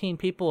 15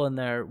 people in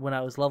there when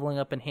I was leveling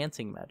up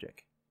Enhancing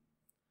Magic.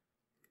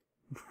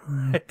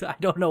 I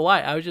don't know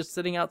why. I was just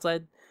sitting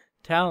outside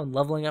town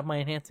leveling up my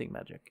Enhancing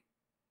Magic.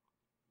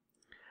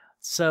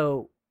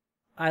 So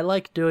I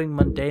like doing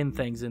mundane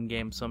things in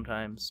games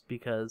sometimes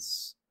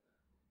because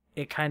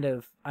it kind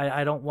of...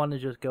 I don't want to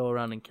just go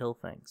around and kill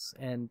things.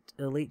 And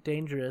Elite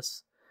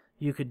Dangerous,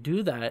 you could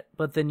do that,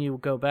 but then you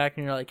go back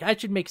and you're like, I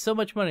should make so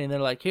much money. And they're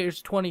like,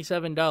 here's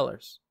 $27.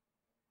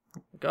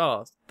 Like,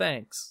 oh,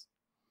 thanks.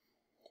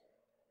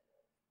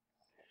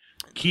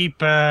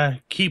 Keep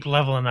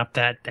leveling up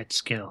that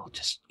skill.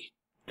 Just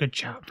good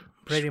job.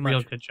 Pretty Just much.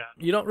 Real good job.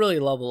 You don't really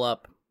level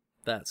up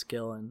that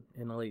skill in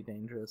Elite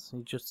Dangerous.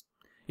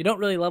 You don't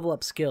really level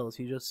up skills.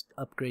 You just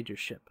upgrade your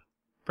ship.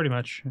 Pretty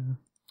much.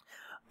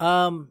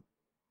 Yeah.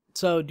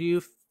 So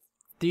do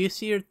you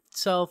see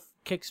yourself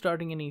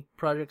kickstarting any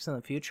projects in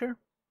the future?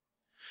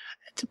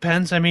 It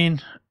depends. I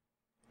mean,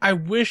 I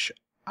wish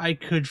I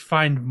could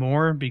find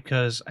more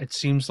because it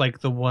seems like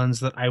the ones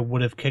that I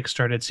would have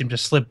kickstarted seem to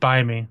slip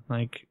by me.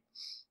 Like,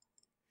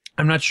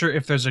 I'm not sure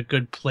if there's a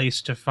good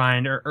place to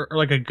find or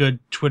like a good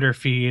Twitter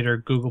feed or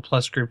Google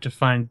Plus group to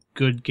find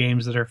good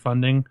games that are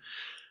funding.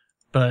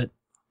 But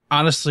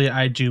honestly,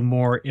 I'd do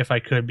more if I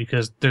could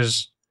because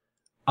there's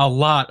a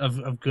lot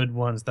of good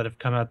ones that have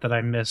come out that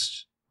I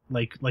missed,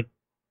 like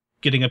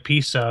getting a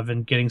piece of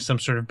and getting some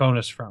sort of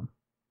bonus from.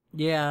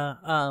 Yeah.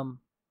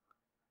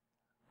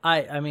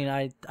 I mean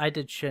I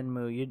did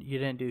Shenmue. You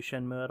didn't do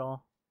Shenmue at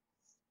all?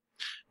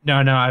 No,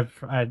 I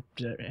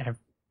have.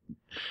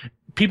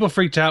 People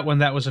freaked out when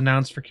that was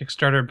announced for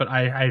Kickstarter, but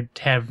I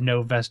have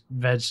no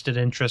vested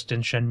interest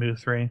in Shenmue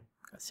 3.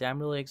 See, I'm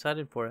really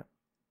excited for it.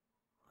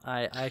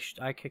 I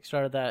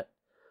kickstarted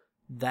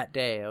that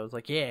day. I was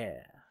like, yeah.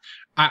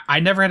 I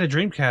never had a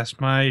Dreamcast.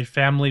 My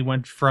family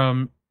went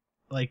from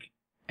like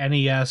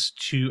NES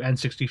to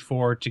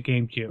N64 to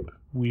GameCube.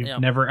 We've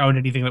never owned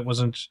anything that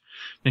wasn't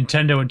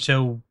Nintendo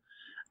until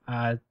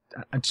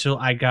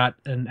I got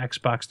an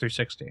Xbox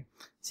 360.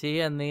 See,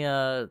 and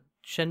the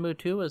Shenmue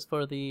 2 was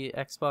for the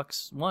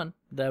Xbox One,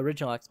 the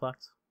original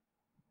Xbox.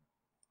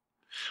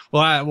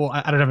 Well,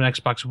 I don't have an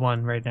Xbox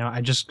One right now.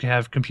 I just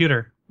have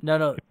computer. No.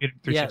 Computer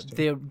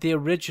 360. Yeah, the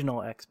original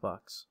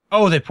Xbox.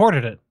 Oh, they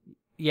ported it.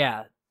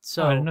 Yeah.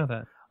 So I didn't know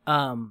that.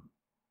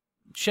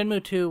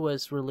 Shenmue 2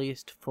 was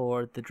released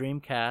for the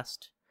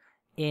Dreamcast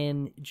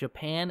in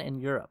Japan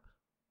and Europe.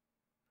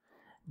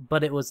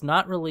 But it was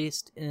not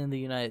released in the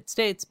United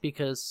States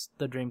because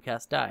the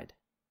Dreamcast died.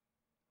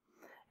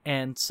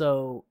 And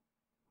so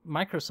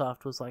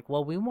Microsoft was like,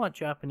 well, we want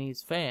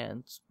Japanese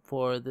fans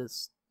for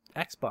this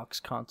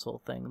Xbox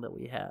console thing that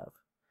we have.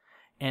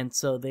 And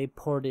so they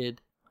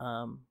ported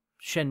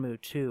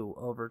Shenmue 2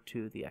 over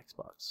to the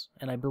Xbox.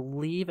 And I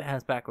believe it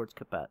has backwards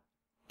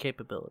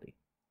capability.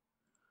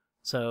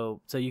 So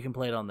you can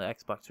play it on the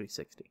Xbox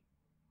 360.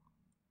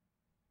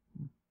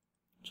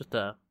 Just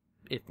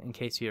in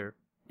case you're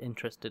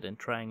interested in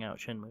trying out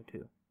Shenmue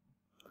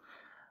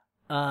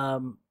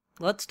 2.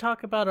 Let's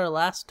talk about our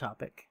last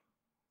topic.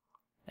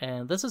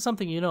 And this is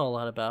something you know a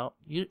lot about.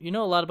 You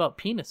know a lot about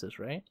penises,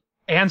 right?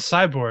 And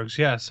cyborgs,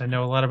 yes. I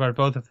know a lot about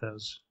both of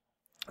those.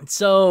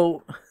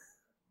 So,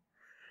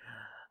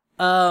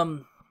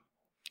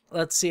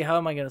 let's see. How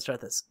am I going to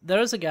start this?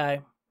 There's a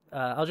guy.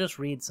 I'll just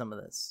read some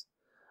of this.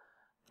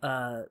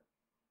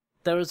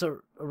 There was a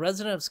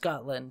resident of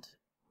Scotland,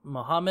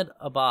 Mohammed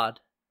Abad.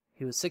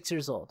 He was 6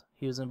 years old.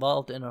 He was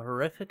involved in a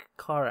horrific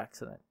car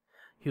accident.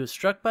 He was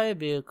struck by a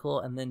vehicle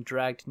and then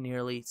dragged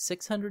nearly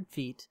 600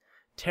 feet,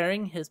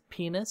 tearing his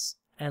penis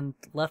and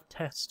left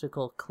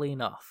testicle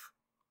clean off.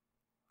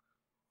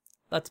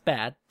 That's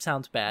bad.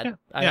 Sounds bad.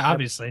 Yeah,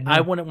 obviously.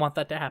 I wouldn't want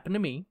that to happen to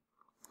me.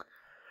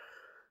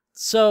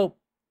 So,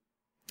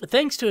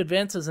 thanks to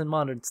advances in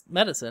modern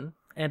medicine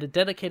and a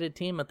dedicated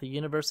team at the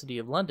University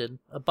of London,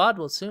 Abad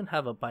will soon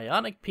have a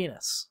bionic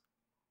penis.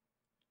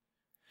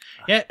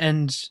 Yeah,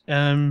 and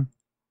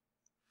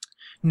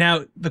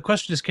now the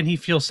question is, can he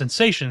feel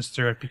sensations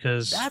through it?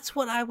 Because that's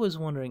what I was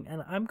wondering,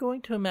 and I'm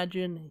going to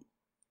imagine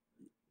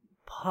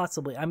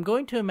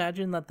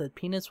that the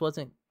penis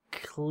wasn't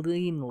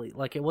cleanly,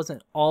 like it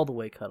wasn't all the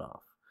way cut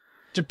off.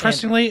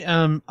 Depressingly,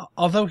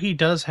 although he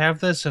does have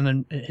this,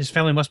 and his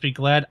family must be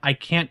glad, I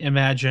can't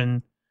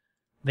imagine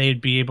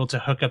they'd be able to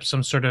hook up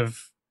some sort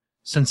of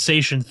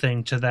sensation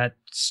thing to that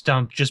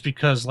stump, just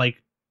because,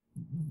 like,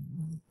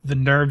 the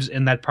nerves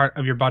in that part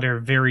of your body are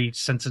very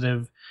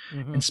sensitive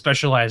and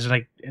specialized,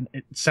 and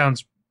it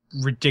sounds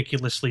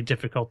ridiculously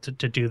difficult to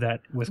do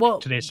that with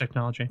today's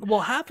technology.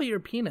 Well, half of your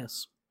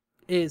penis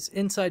is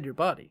inside your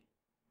body.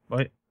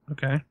 What?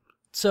 Okay.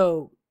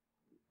 So,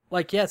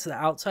 like, yes, the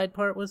outside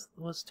part was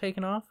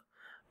taken off,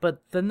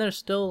 but then there's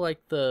still, like,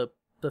 the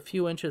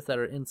few inches that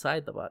are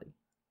inside the body.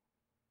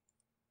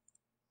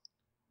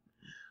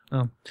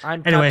 Oh.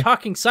 I'm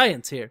talking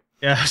science here.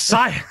 Yeah,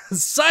 science.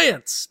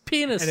 Science!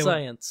 Penis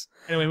science.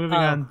 Anyway, moving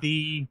on.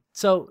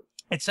 So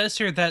it says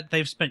here that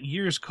they've spent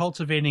years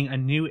cultivating a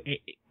new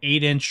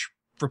 8-inch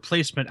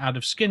replacement out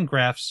of skin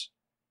grafts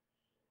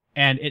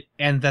and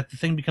that the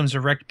thing becomes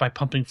erect by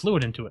pumping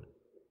fluid into it.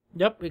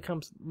 Yep,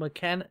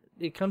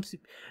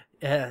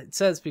 it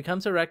says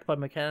becomes erect by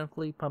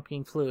mechanically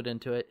pumping fluid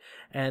into it,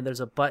 and there's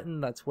a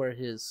button that's where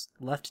his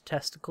left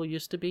testicle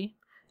used to be,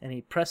 and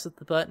he presses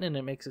the button and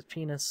it makes his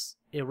penis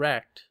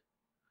erect.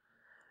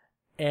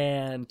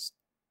 And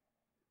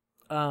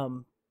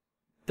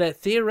that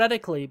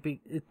theoretically,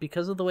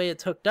 because of the way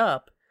it's hooked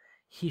up,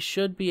 he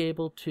should be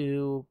able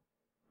to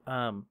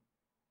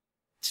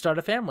start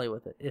a family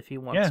with it if he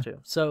wants to.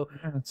 So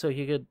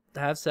he could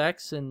have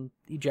sex and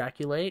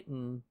ejaculate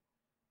and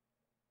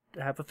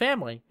have a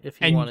family if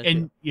he wanted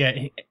to.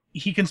 Yeah,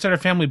 he can start a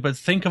family, but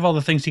think of all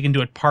the things he can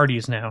do at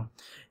parties now.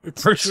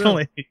 It's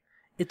personally. True.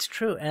 It's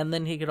true. And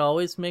then he could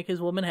always make his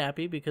woman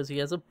happy because he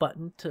has a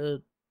button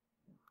to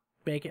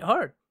make it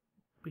hard.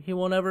 He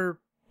won't ever,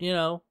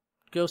 go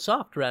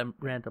soft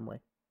randomly.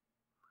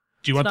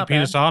 Do you want the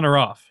penis on or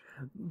off?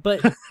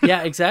 But,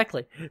 yeah,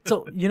 exactly.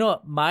 So, you know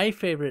what my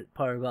favorite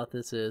part about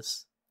this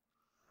is?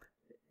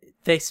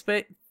 They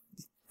spent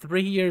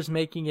 3 years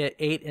making it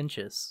 8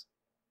 inches.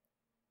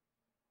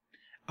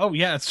 Oh,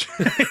 yeah, it's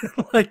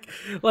like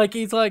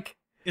he's like...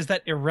 Is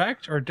that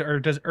erect, or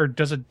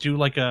does it do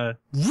like a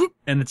whoop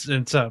and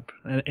it's up,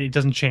 and it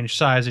doesn't change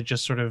size? It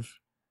just sort of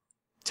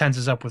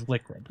tenses up with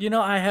liquid.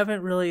 I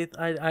haven't really,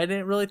 I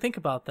didn't really think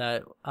about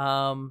that.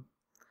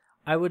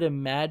 I would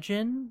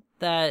imagine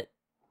that.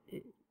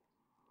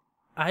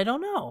 I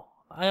don't know.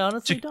 I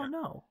honestly don't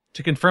know.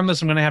 To confirm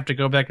this, I'm going to have to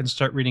go back and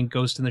start reading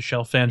Ghost in the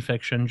Shell fan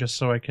fiction just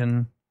so I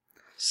can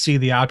see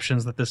the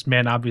options that this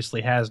man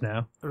obviously has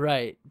now.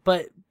 Right,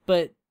 but.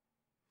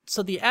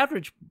 So the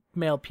average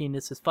male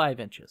penis is 5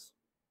 inches.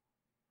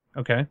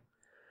 Okay.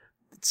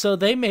 So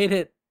they made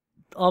it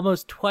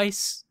almost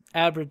twice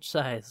average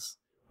size.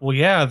 Well,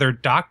 yeah, they're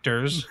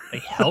doctors. They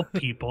help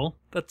people.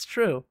 That's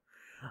true.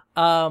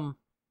 So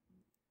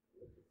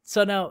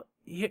now,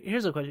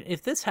 here's a question.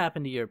 If this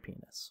happened to your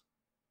penis,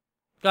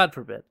 God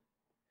forbid,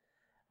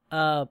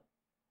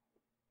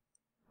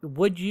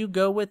 would you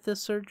go with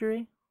this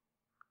surgery?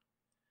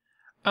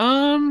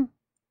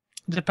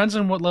 Depends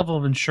on what level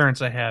of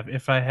insurance I have.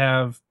 If I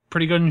have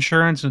pretty good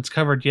insurance and it's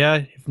covered,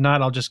 yeah. If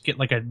not, I'll just get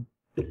like a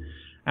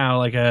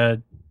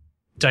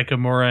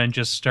Daikamura and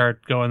just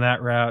start going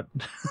that route.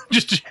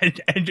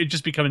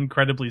 just become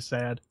incredibly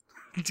sad.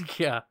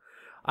 Yeah,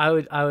 I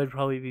would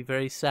probably be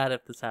very sad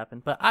if this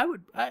happened, but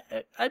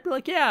I'd be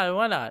like, yeah,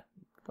 why not?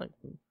 Like,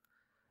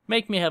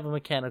 make me have a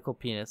mechanical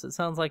penis. It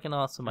sounds like an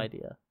awesome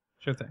idea.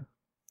 Sure thing.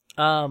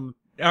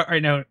 All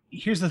right, now,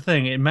 here's the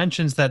thing. It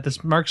mentions that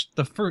this marks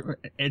the first,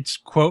 it's,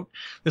 quote,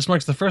 this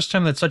marks the first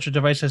time that such a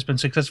device has been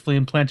successfully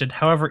implanted.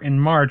 However, in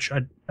March,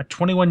 a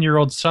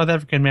 21-year-old South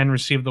African man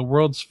received the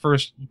world's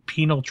first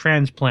penile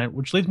transplant,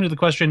 which leads me to the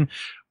question,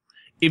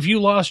 if you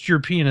lost your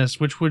penis,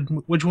 which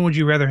one would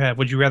you rather have?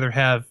 Would you rather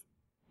have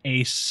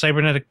a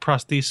cybernetic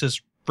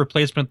prosthesis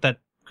replacement that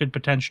could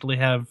potentially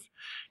have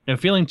no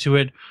feeling to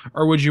it,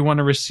 or would you want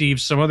to receive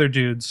some other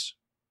dude's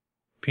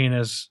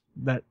penis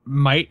that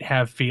might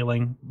have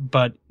feeling,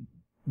 but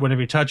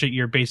whenever you touch it,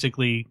 you're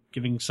basically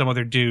giving some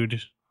other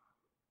dude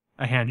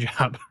a hand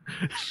job?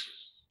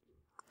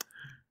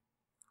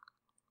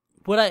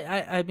 What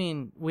I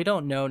mean, we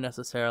don't know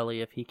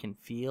necessarily if he can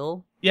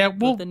feel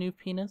with the new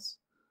penis.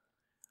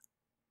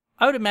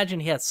 I would imagine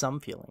he has some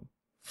feeling.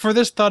 For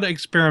this thought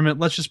experiment,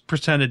 let's just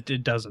pretend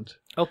it doesn't.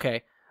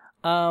 Okay.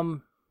 Yeah,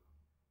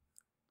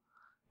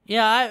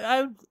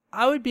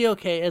 I would be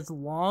okay as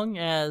long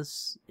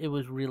as it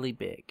was really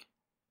big.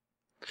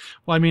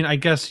 Well, I mean, I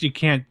guess you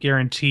can't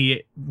guarantee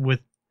it with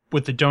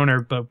the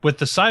donor, but with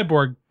the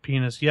cyborg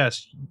penis,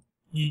 yes,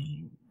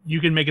 you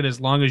can make it as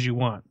long as you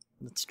want.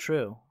 That's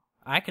true.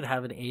 I could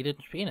have an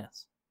 8-inch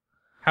penis.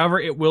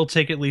 However, it will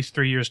take at least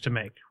 3 years to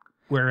make,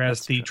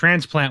 whereas the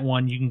transplant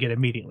one you can get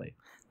immediately.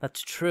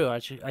 That's true.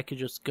 I could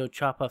just go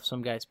chop off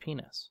some guy's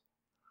penis.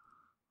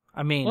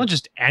 I mean, well,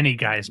 just any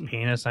guy's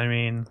penis. I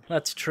mean,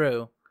 that's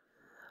true.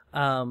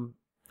 And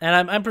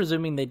I'm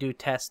presuming they do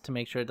tests to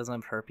make sure it doesn't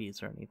have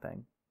herpes or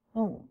anything.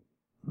 Oh,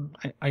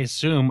 I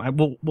assume.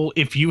 Well,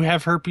 if you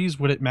have herpes,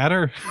 would it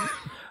matter?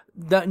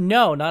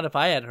 No, not if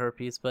I had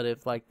herpes, but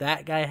if like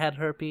that guy had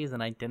herpes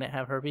and I didn't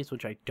have herpes,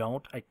 which I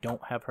don't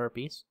have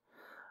herpes.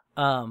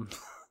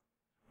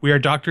 We are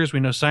doctors. We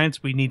know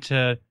science. We need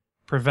to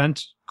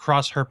prevent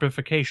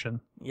cross-herpification.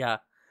 Yeah.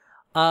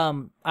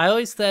 I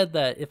always said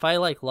that if I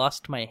like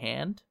lost my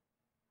hand,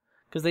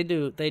 because they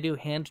do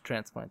hand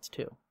transplants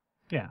too.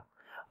 Yeah.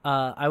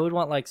 I would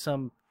want like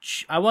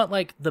I want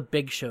like the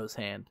Big Show's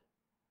hand.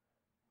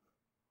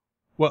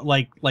 What,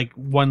 like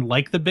one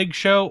like the Big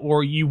Show,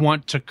 or you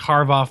want to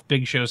carve off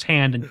Big Show's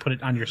hand and put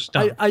it on your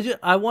stomach?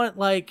 I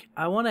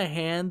want a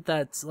hand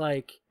that's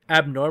like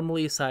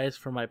abnormally sized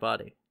for my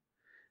body.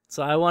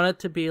 So I want it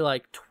to be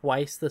like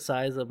twice the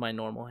size of my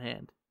normal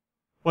hand.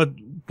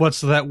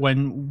 What's that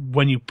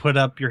when you put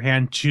up your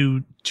hand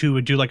to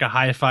do like a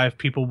high five,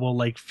 people will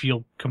like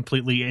feel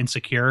completely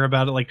insecure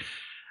about it? Like,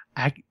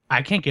 I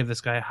can't give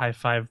this guy a high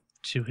five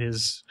to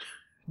his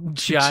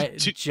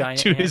giant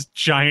his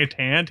giant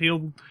hand.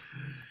 He'll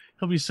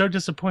be so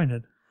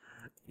disappointed.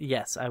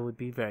 Yes, I would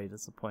be very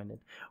disappointed.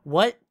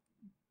 What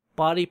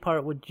body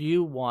part would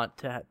you want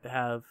to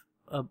have?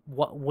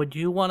 What would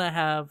you want to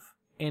have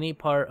any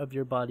part of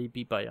your body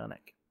be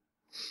bionic?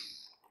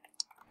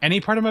 Any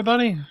part of my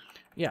body?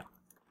 Yeah.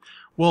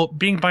 Well,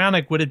 being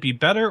bionic, would it be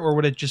better or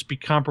would it just be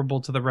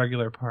comparable to the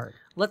regular part?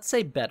 Let's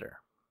say better.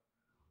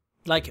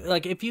 Like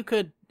if you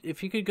could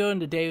go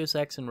into Deus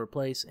Ex and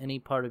replace any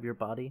part of your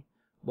body,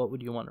 what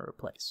would you want to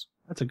replace?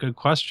 That's a good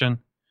question.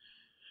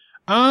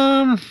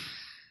 I'd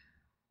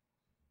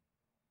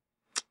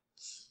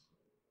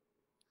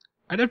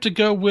have to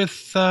go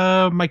with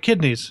my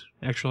kidneys,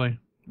 actually.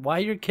 Why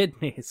your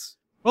kidneys?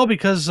 Well,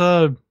 because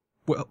then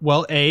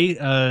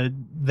I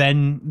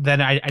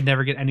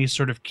never get any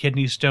sort of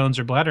kidney stones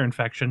or bladder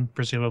infection,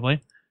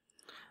 presumably.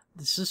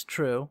 This is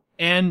true.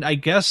 And I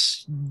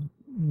guess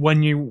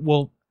when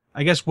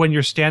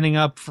you're standing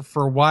up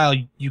for a while,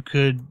 you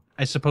could,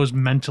 I suppose,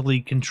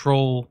 mentally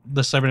control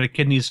the cybernetic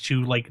kidneys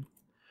to like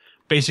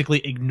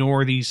basically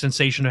ignore the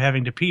sensation of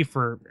having to pee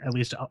for at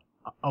least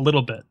a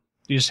little bit.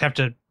 You just have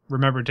to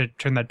remember to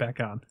turn that back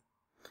on.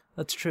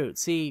 That's true.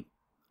 See,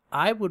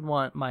 I would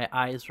want my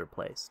eyes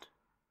replaced.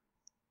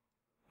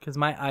 Because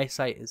my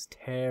eyesight is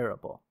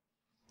terrible.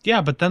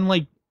 Yeah, but then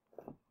like,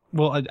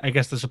 well, I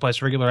guess this applies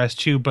to regular eyes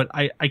too, but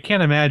I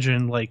can't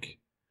imagine like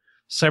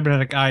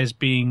cybernetic eyes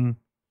being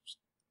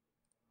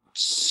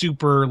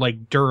super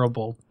like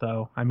durable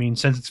though. I mean,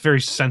 since it's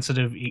very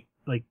sensitive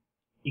like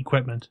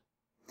equipment.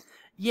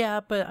 Yeah,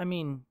 but I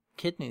mean,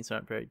 kidneys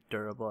aren't very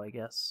durable, I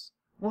guess.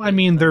 Well, I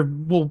mean,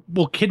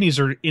 kidneys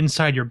are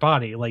inside your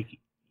body. Like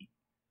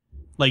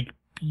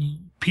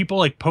people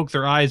like poke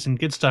their eyes and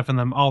get stuff in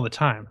them all the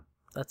time.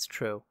 That's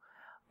true.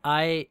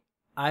 I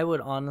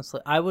would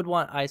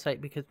want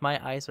eyesight because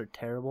my eyes are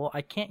terrible.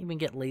 I can't even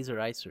get laser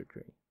eye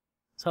surgery.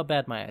 That's how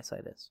bad my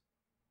eyesight is.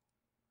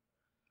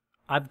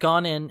 I've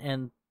gone in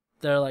and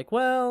they're like,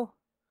 well,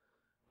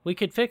 we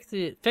could fix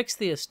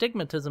the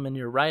astigmatism in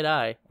your right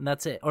eye, and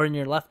that's it. Or in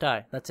your left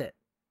eye, that's it.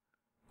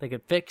 They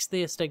could fix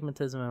the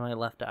astigmatism in my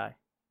left eye.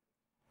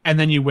 And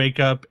then you wake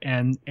up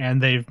and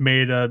they've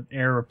made an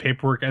error of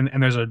paperwork and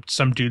there's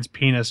some dude's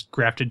penis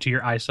grafted to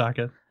your eye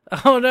socket.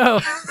 Oh no!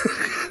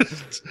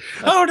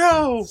 Oh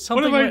no!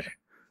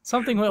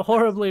 Something went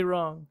horribly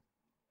wrong.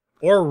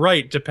 Or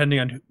right,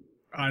 depending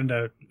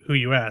on who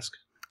you ask.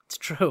 It's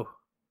true.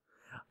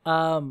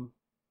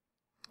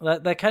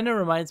 That kind of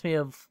reminds me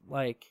of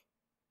like,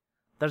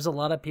 there's a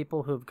lot of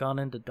people who have gone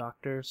into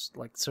doctors,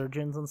 like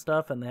surgeons and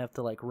stuff, and they have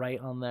to like write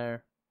on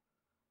their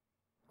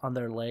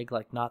leg,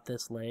 like not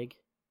this leg,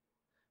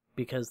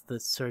 because the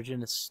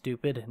surgeon is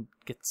stupid and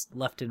gets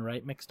left and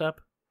right mixed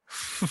up.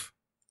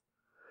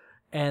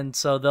 And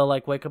so they'll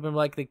like wake up and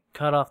like they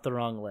cut off the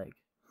wrong leg.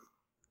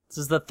 This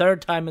is the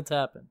third time it's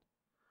happened.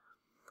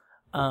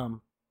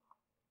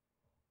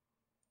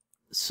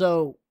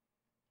 So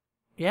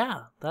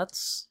yeah,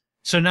 that's...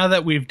 So now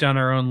that we've done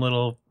our own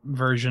little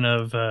version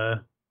of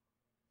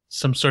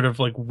some sort of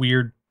like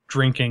weird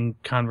drinking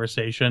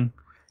conversation.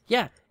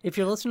 Yeah, if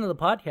you're listening to the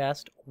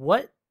podcast,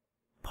 what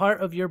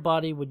part of your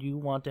body would you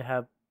want to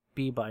have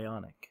be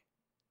bionic?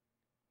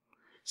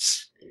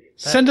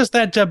 Send us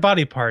that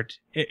body part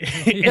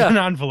in an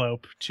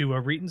envelope to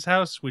Reeton's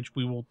house, which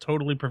we will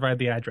totally provide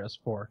the address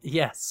for.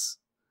 Yes.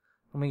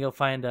 Let me go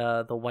find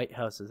the White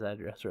House's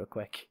address real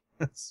quick.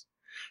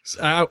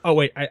 Oh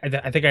wait,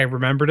 I think I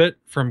remembered it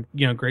from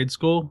grade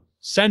school.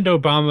 Send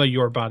Obama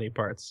your body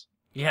parts.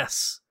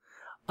 Yes.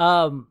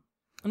 No,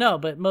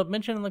 but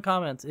mention in the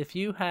comments if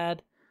you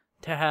had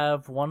to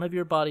have one of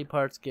your body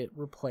parts get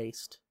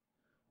replaced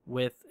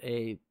with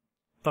a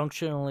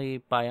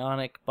functionally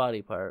bionic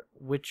body part,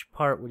 which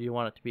part would you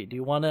want it to be? Do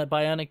you want a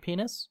bionic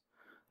penis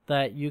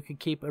that you could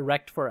keep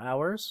erect for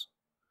hours?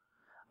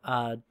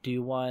 Do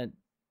you want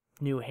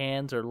new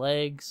hands or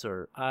legs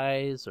or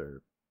eyes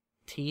or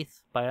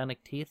teeth? Bionic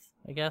teeth,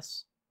 I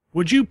guess.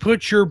 Would you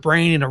put your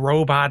brain in a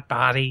robot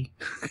body?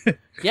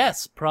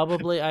 Yes,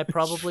 probably. I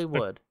probably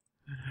would.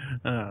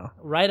 Oh.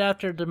 Right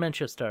after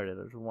dementia started,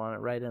 I would want it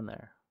right in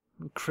there.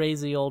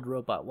 Crazy old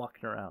robot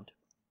walking around.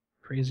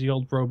 Crazy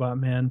old robot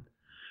man.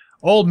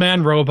 Old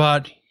man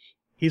robot.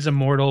 He's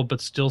immortal but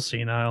still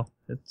senile.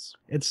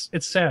 It's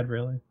sad,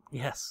 really.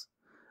 Yes.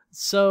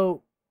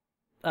 So,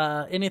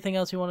 anything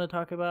else you want to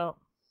talk about?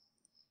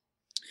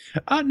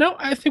 No,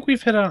 I think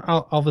we've hit on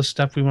all the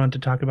stuff we wanted to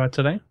talk about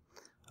today.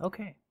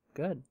 Okay,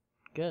 good.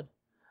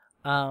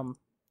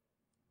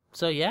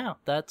 So yeah,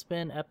 that's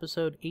been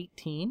episode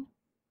 18.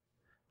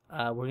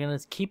 We're gonna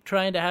keep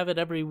trying to have it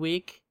every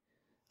week.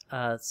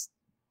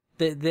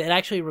 It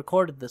actually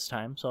recorded this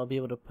time, so I'll be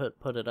able to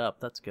put it up.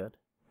 That's good.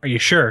 Are you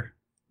sure?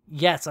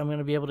 Yes, I'm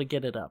gonna be able to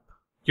get it up.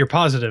 You're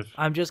positive?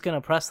 I'm just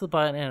gonna press the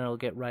button and it'll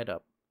get right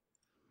up.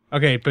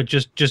 Okay, but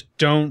just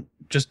don't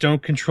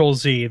Control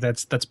Z.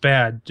 That's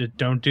bad. Just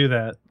don't do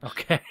that.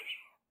 Okay.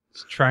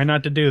 Just try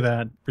not to do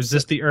that.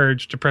 Resist the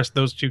urge to press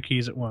those two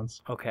keys at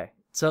once. Okay.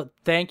 So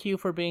thank you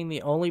for being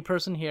the only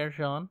person here,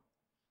 Sean.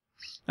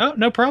 Oh,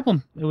 no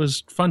problem. It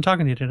was fun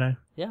talking to you today.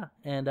 Yeah,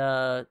 and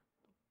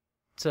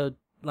so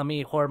let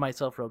me whore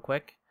myself real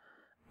quick.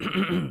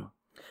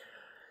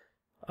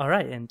 All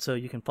right, and so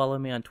you can follow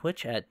me on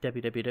Twitch at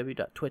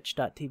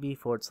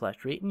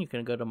www.twitch.tv/Reeton. You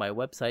can go to my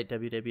website,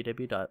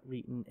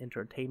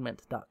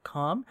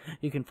 www.reetonentertainment.com.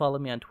 You can follow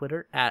me on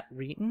Twitter at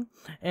Reeton,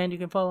 and you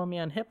can follow me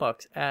on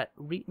Hitbox at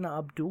Reeton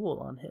Abdul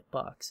on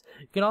Hitbox.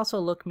 You can also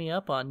look me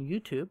up on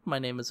YouTube. My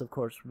name is, of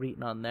course,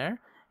 Reeton on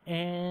there,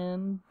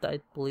 and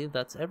I believe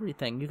that's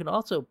everything. You can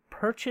also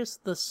purchase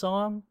the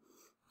song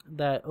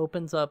that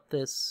opens up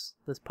this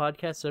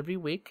podcast every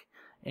week,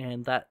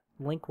 and that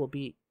link will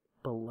be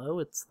below.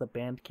 It's the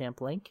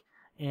Bandcamp link,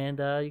 and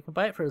you can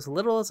buy it for as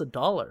little as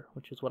 $1,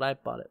 which is what I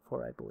bought it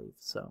for, I believe.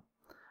 So,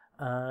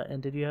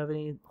 and did you have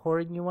any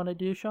hoarding you want to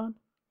do, Sean?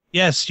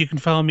 Yes, you can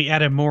follow me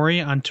at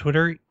Emori on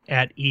Twitter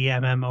at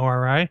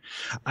EMMORI.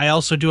 I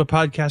also do a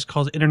podcast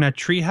called Internet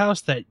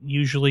Treehouse that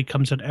usually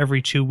comes out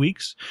every 2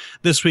 weeks.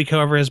 This week,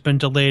 however, has been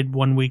delayed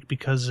 1 week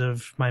because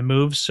of my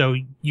move, so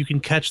you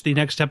can catch the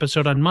next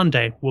episode on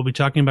Monday. We'll be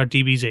talking about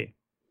DBZ.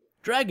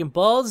 Dragon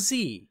Ball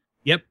Z.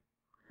 Yep.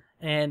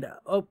 And,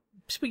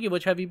 speaking of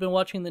which, have you been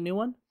watching the new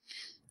one?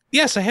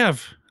 Yes, I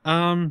have.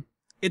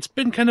 It's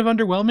been kind of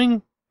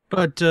underwhelming,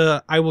 but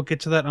I will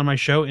get to that on my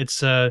show.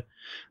 It's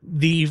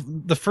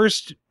the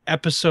first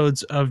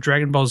episodes of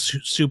Dragon Ball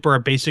Super are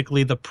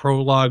basically the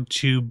prologue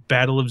to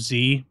Battle of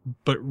Z,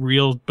 but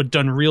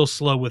done real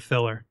slow with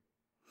filler.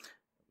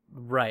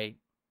 Right.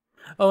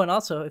 Oh, and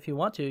also, if you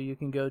want to, you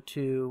can go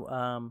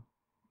to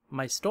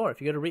my store. If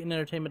you go to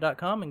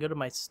ReetonEntertainment.com and go to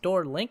my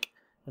store link,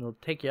 it'll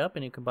take you up,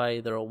 and you can buy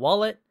either a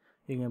wallet,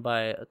 you can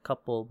buy a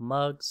couple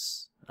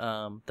mugs,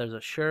 there's a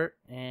shirt,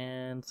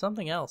 and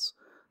something else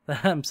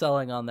that I'm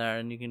selling on there,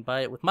 and you can buy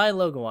it with my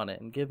logo on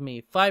it and give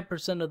me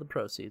 5% of the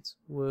proceeds.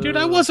 Woo. Dude,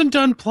 I wasn't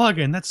done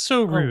plugging. That's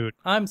so rude.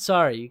 I'm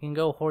sorry. You can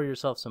go whore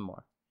yourself some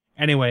more.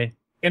 Anyway,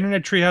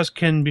 Internet Treehouse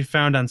can be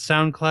found on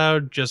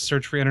SoundCloud. Just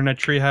search for Internet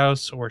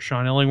Treehouse or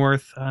Sean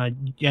Illingworth.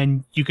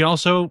 And you can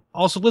also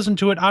listen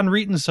to it on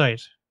Reeton's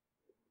site.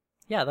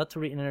 Yeah, that's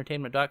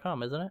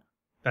ReetonEntertainment.com, isn't it?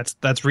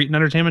 That's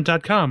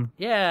ReetonEntertainment.com.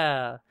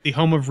 Yeah. The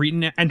home of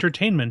Reeton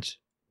Entertainment.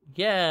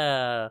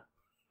 Yeah.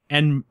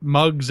 And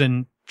mugs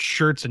and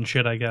shirts and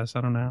shit, I guess.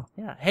 I don't know.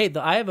 Yeah. Hey,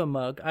 I have a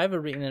mug. I have a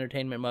Reeton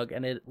Entertainment mug,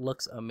 and it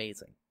looks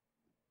amazing.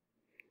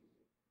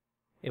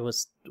 It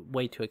was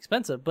way too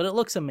expensive, but it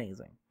looks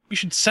amazing. You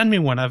should send me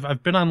one.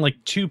 I've been on like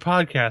 2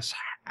 podcasts.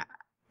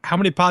 How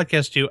many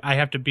podcasts do I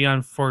have to be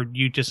on for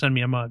you to send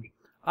me a mug?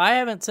 I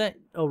haven't sent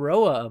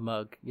Oroa a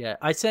mug yet.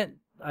 I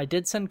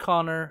did send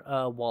Connor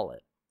a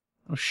wallet.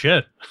 Oh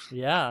shit.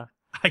 Yeah.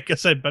 I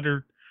guess I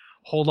better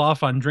hold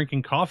off on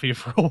drinking coffee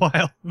for a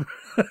while.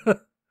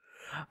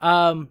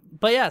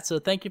 But yeah, so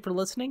thank you for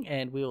listening,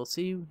 and we will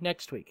see you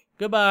next week.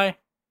 Goodbye.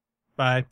 Bye.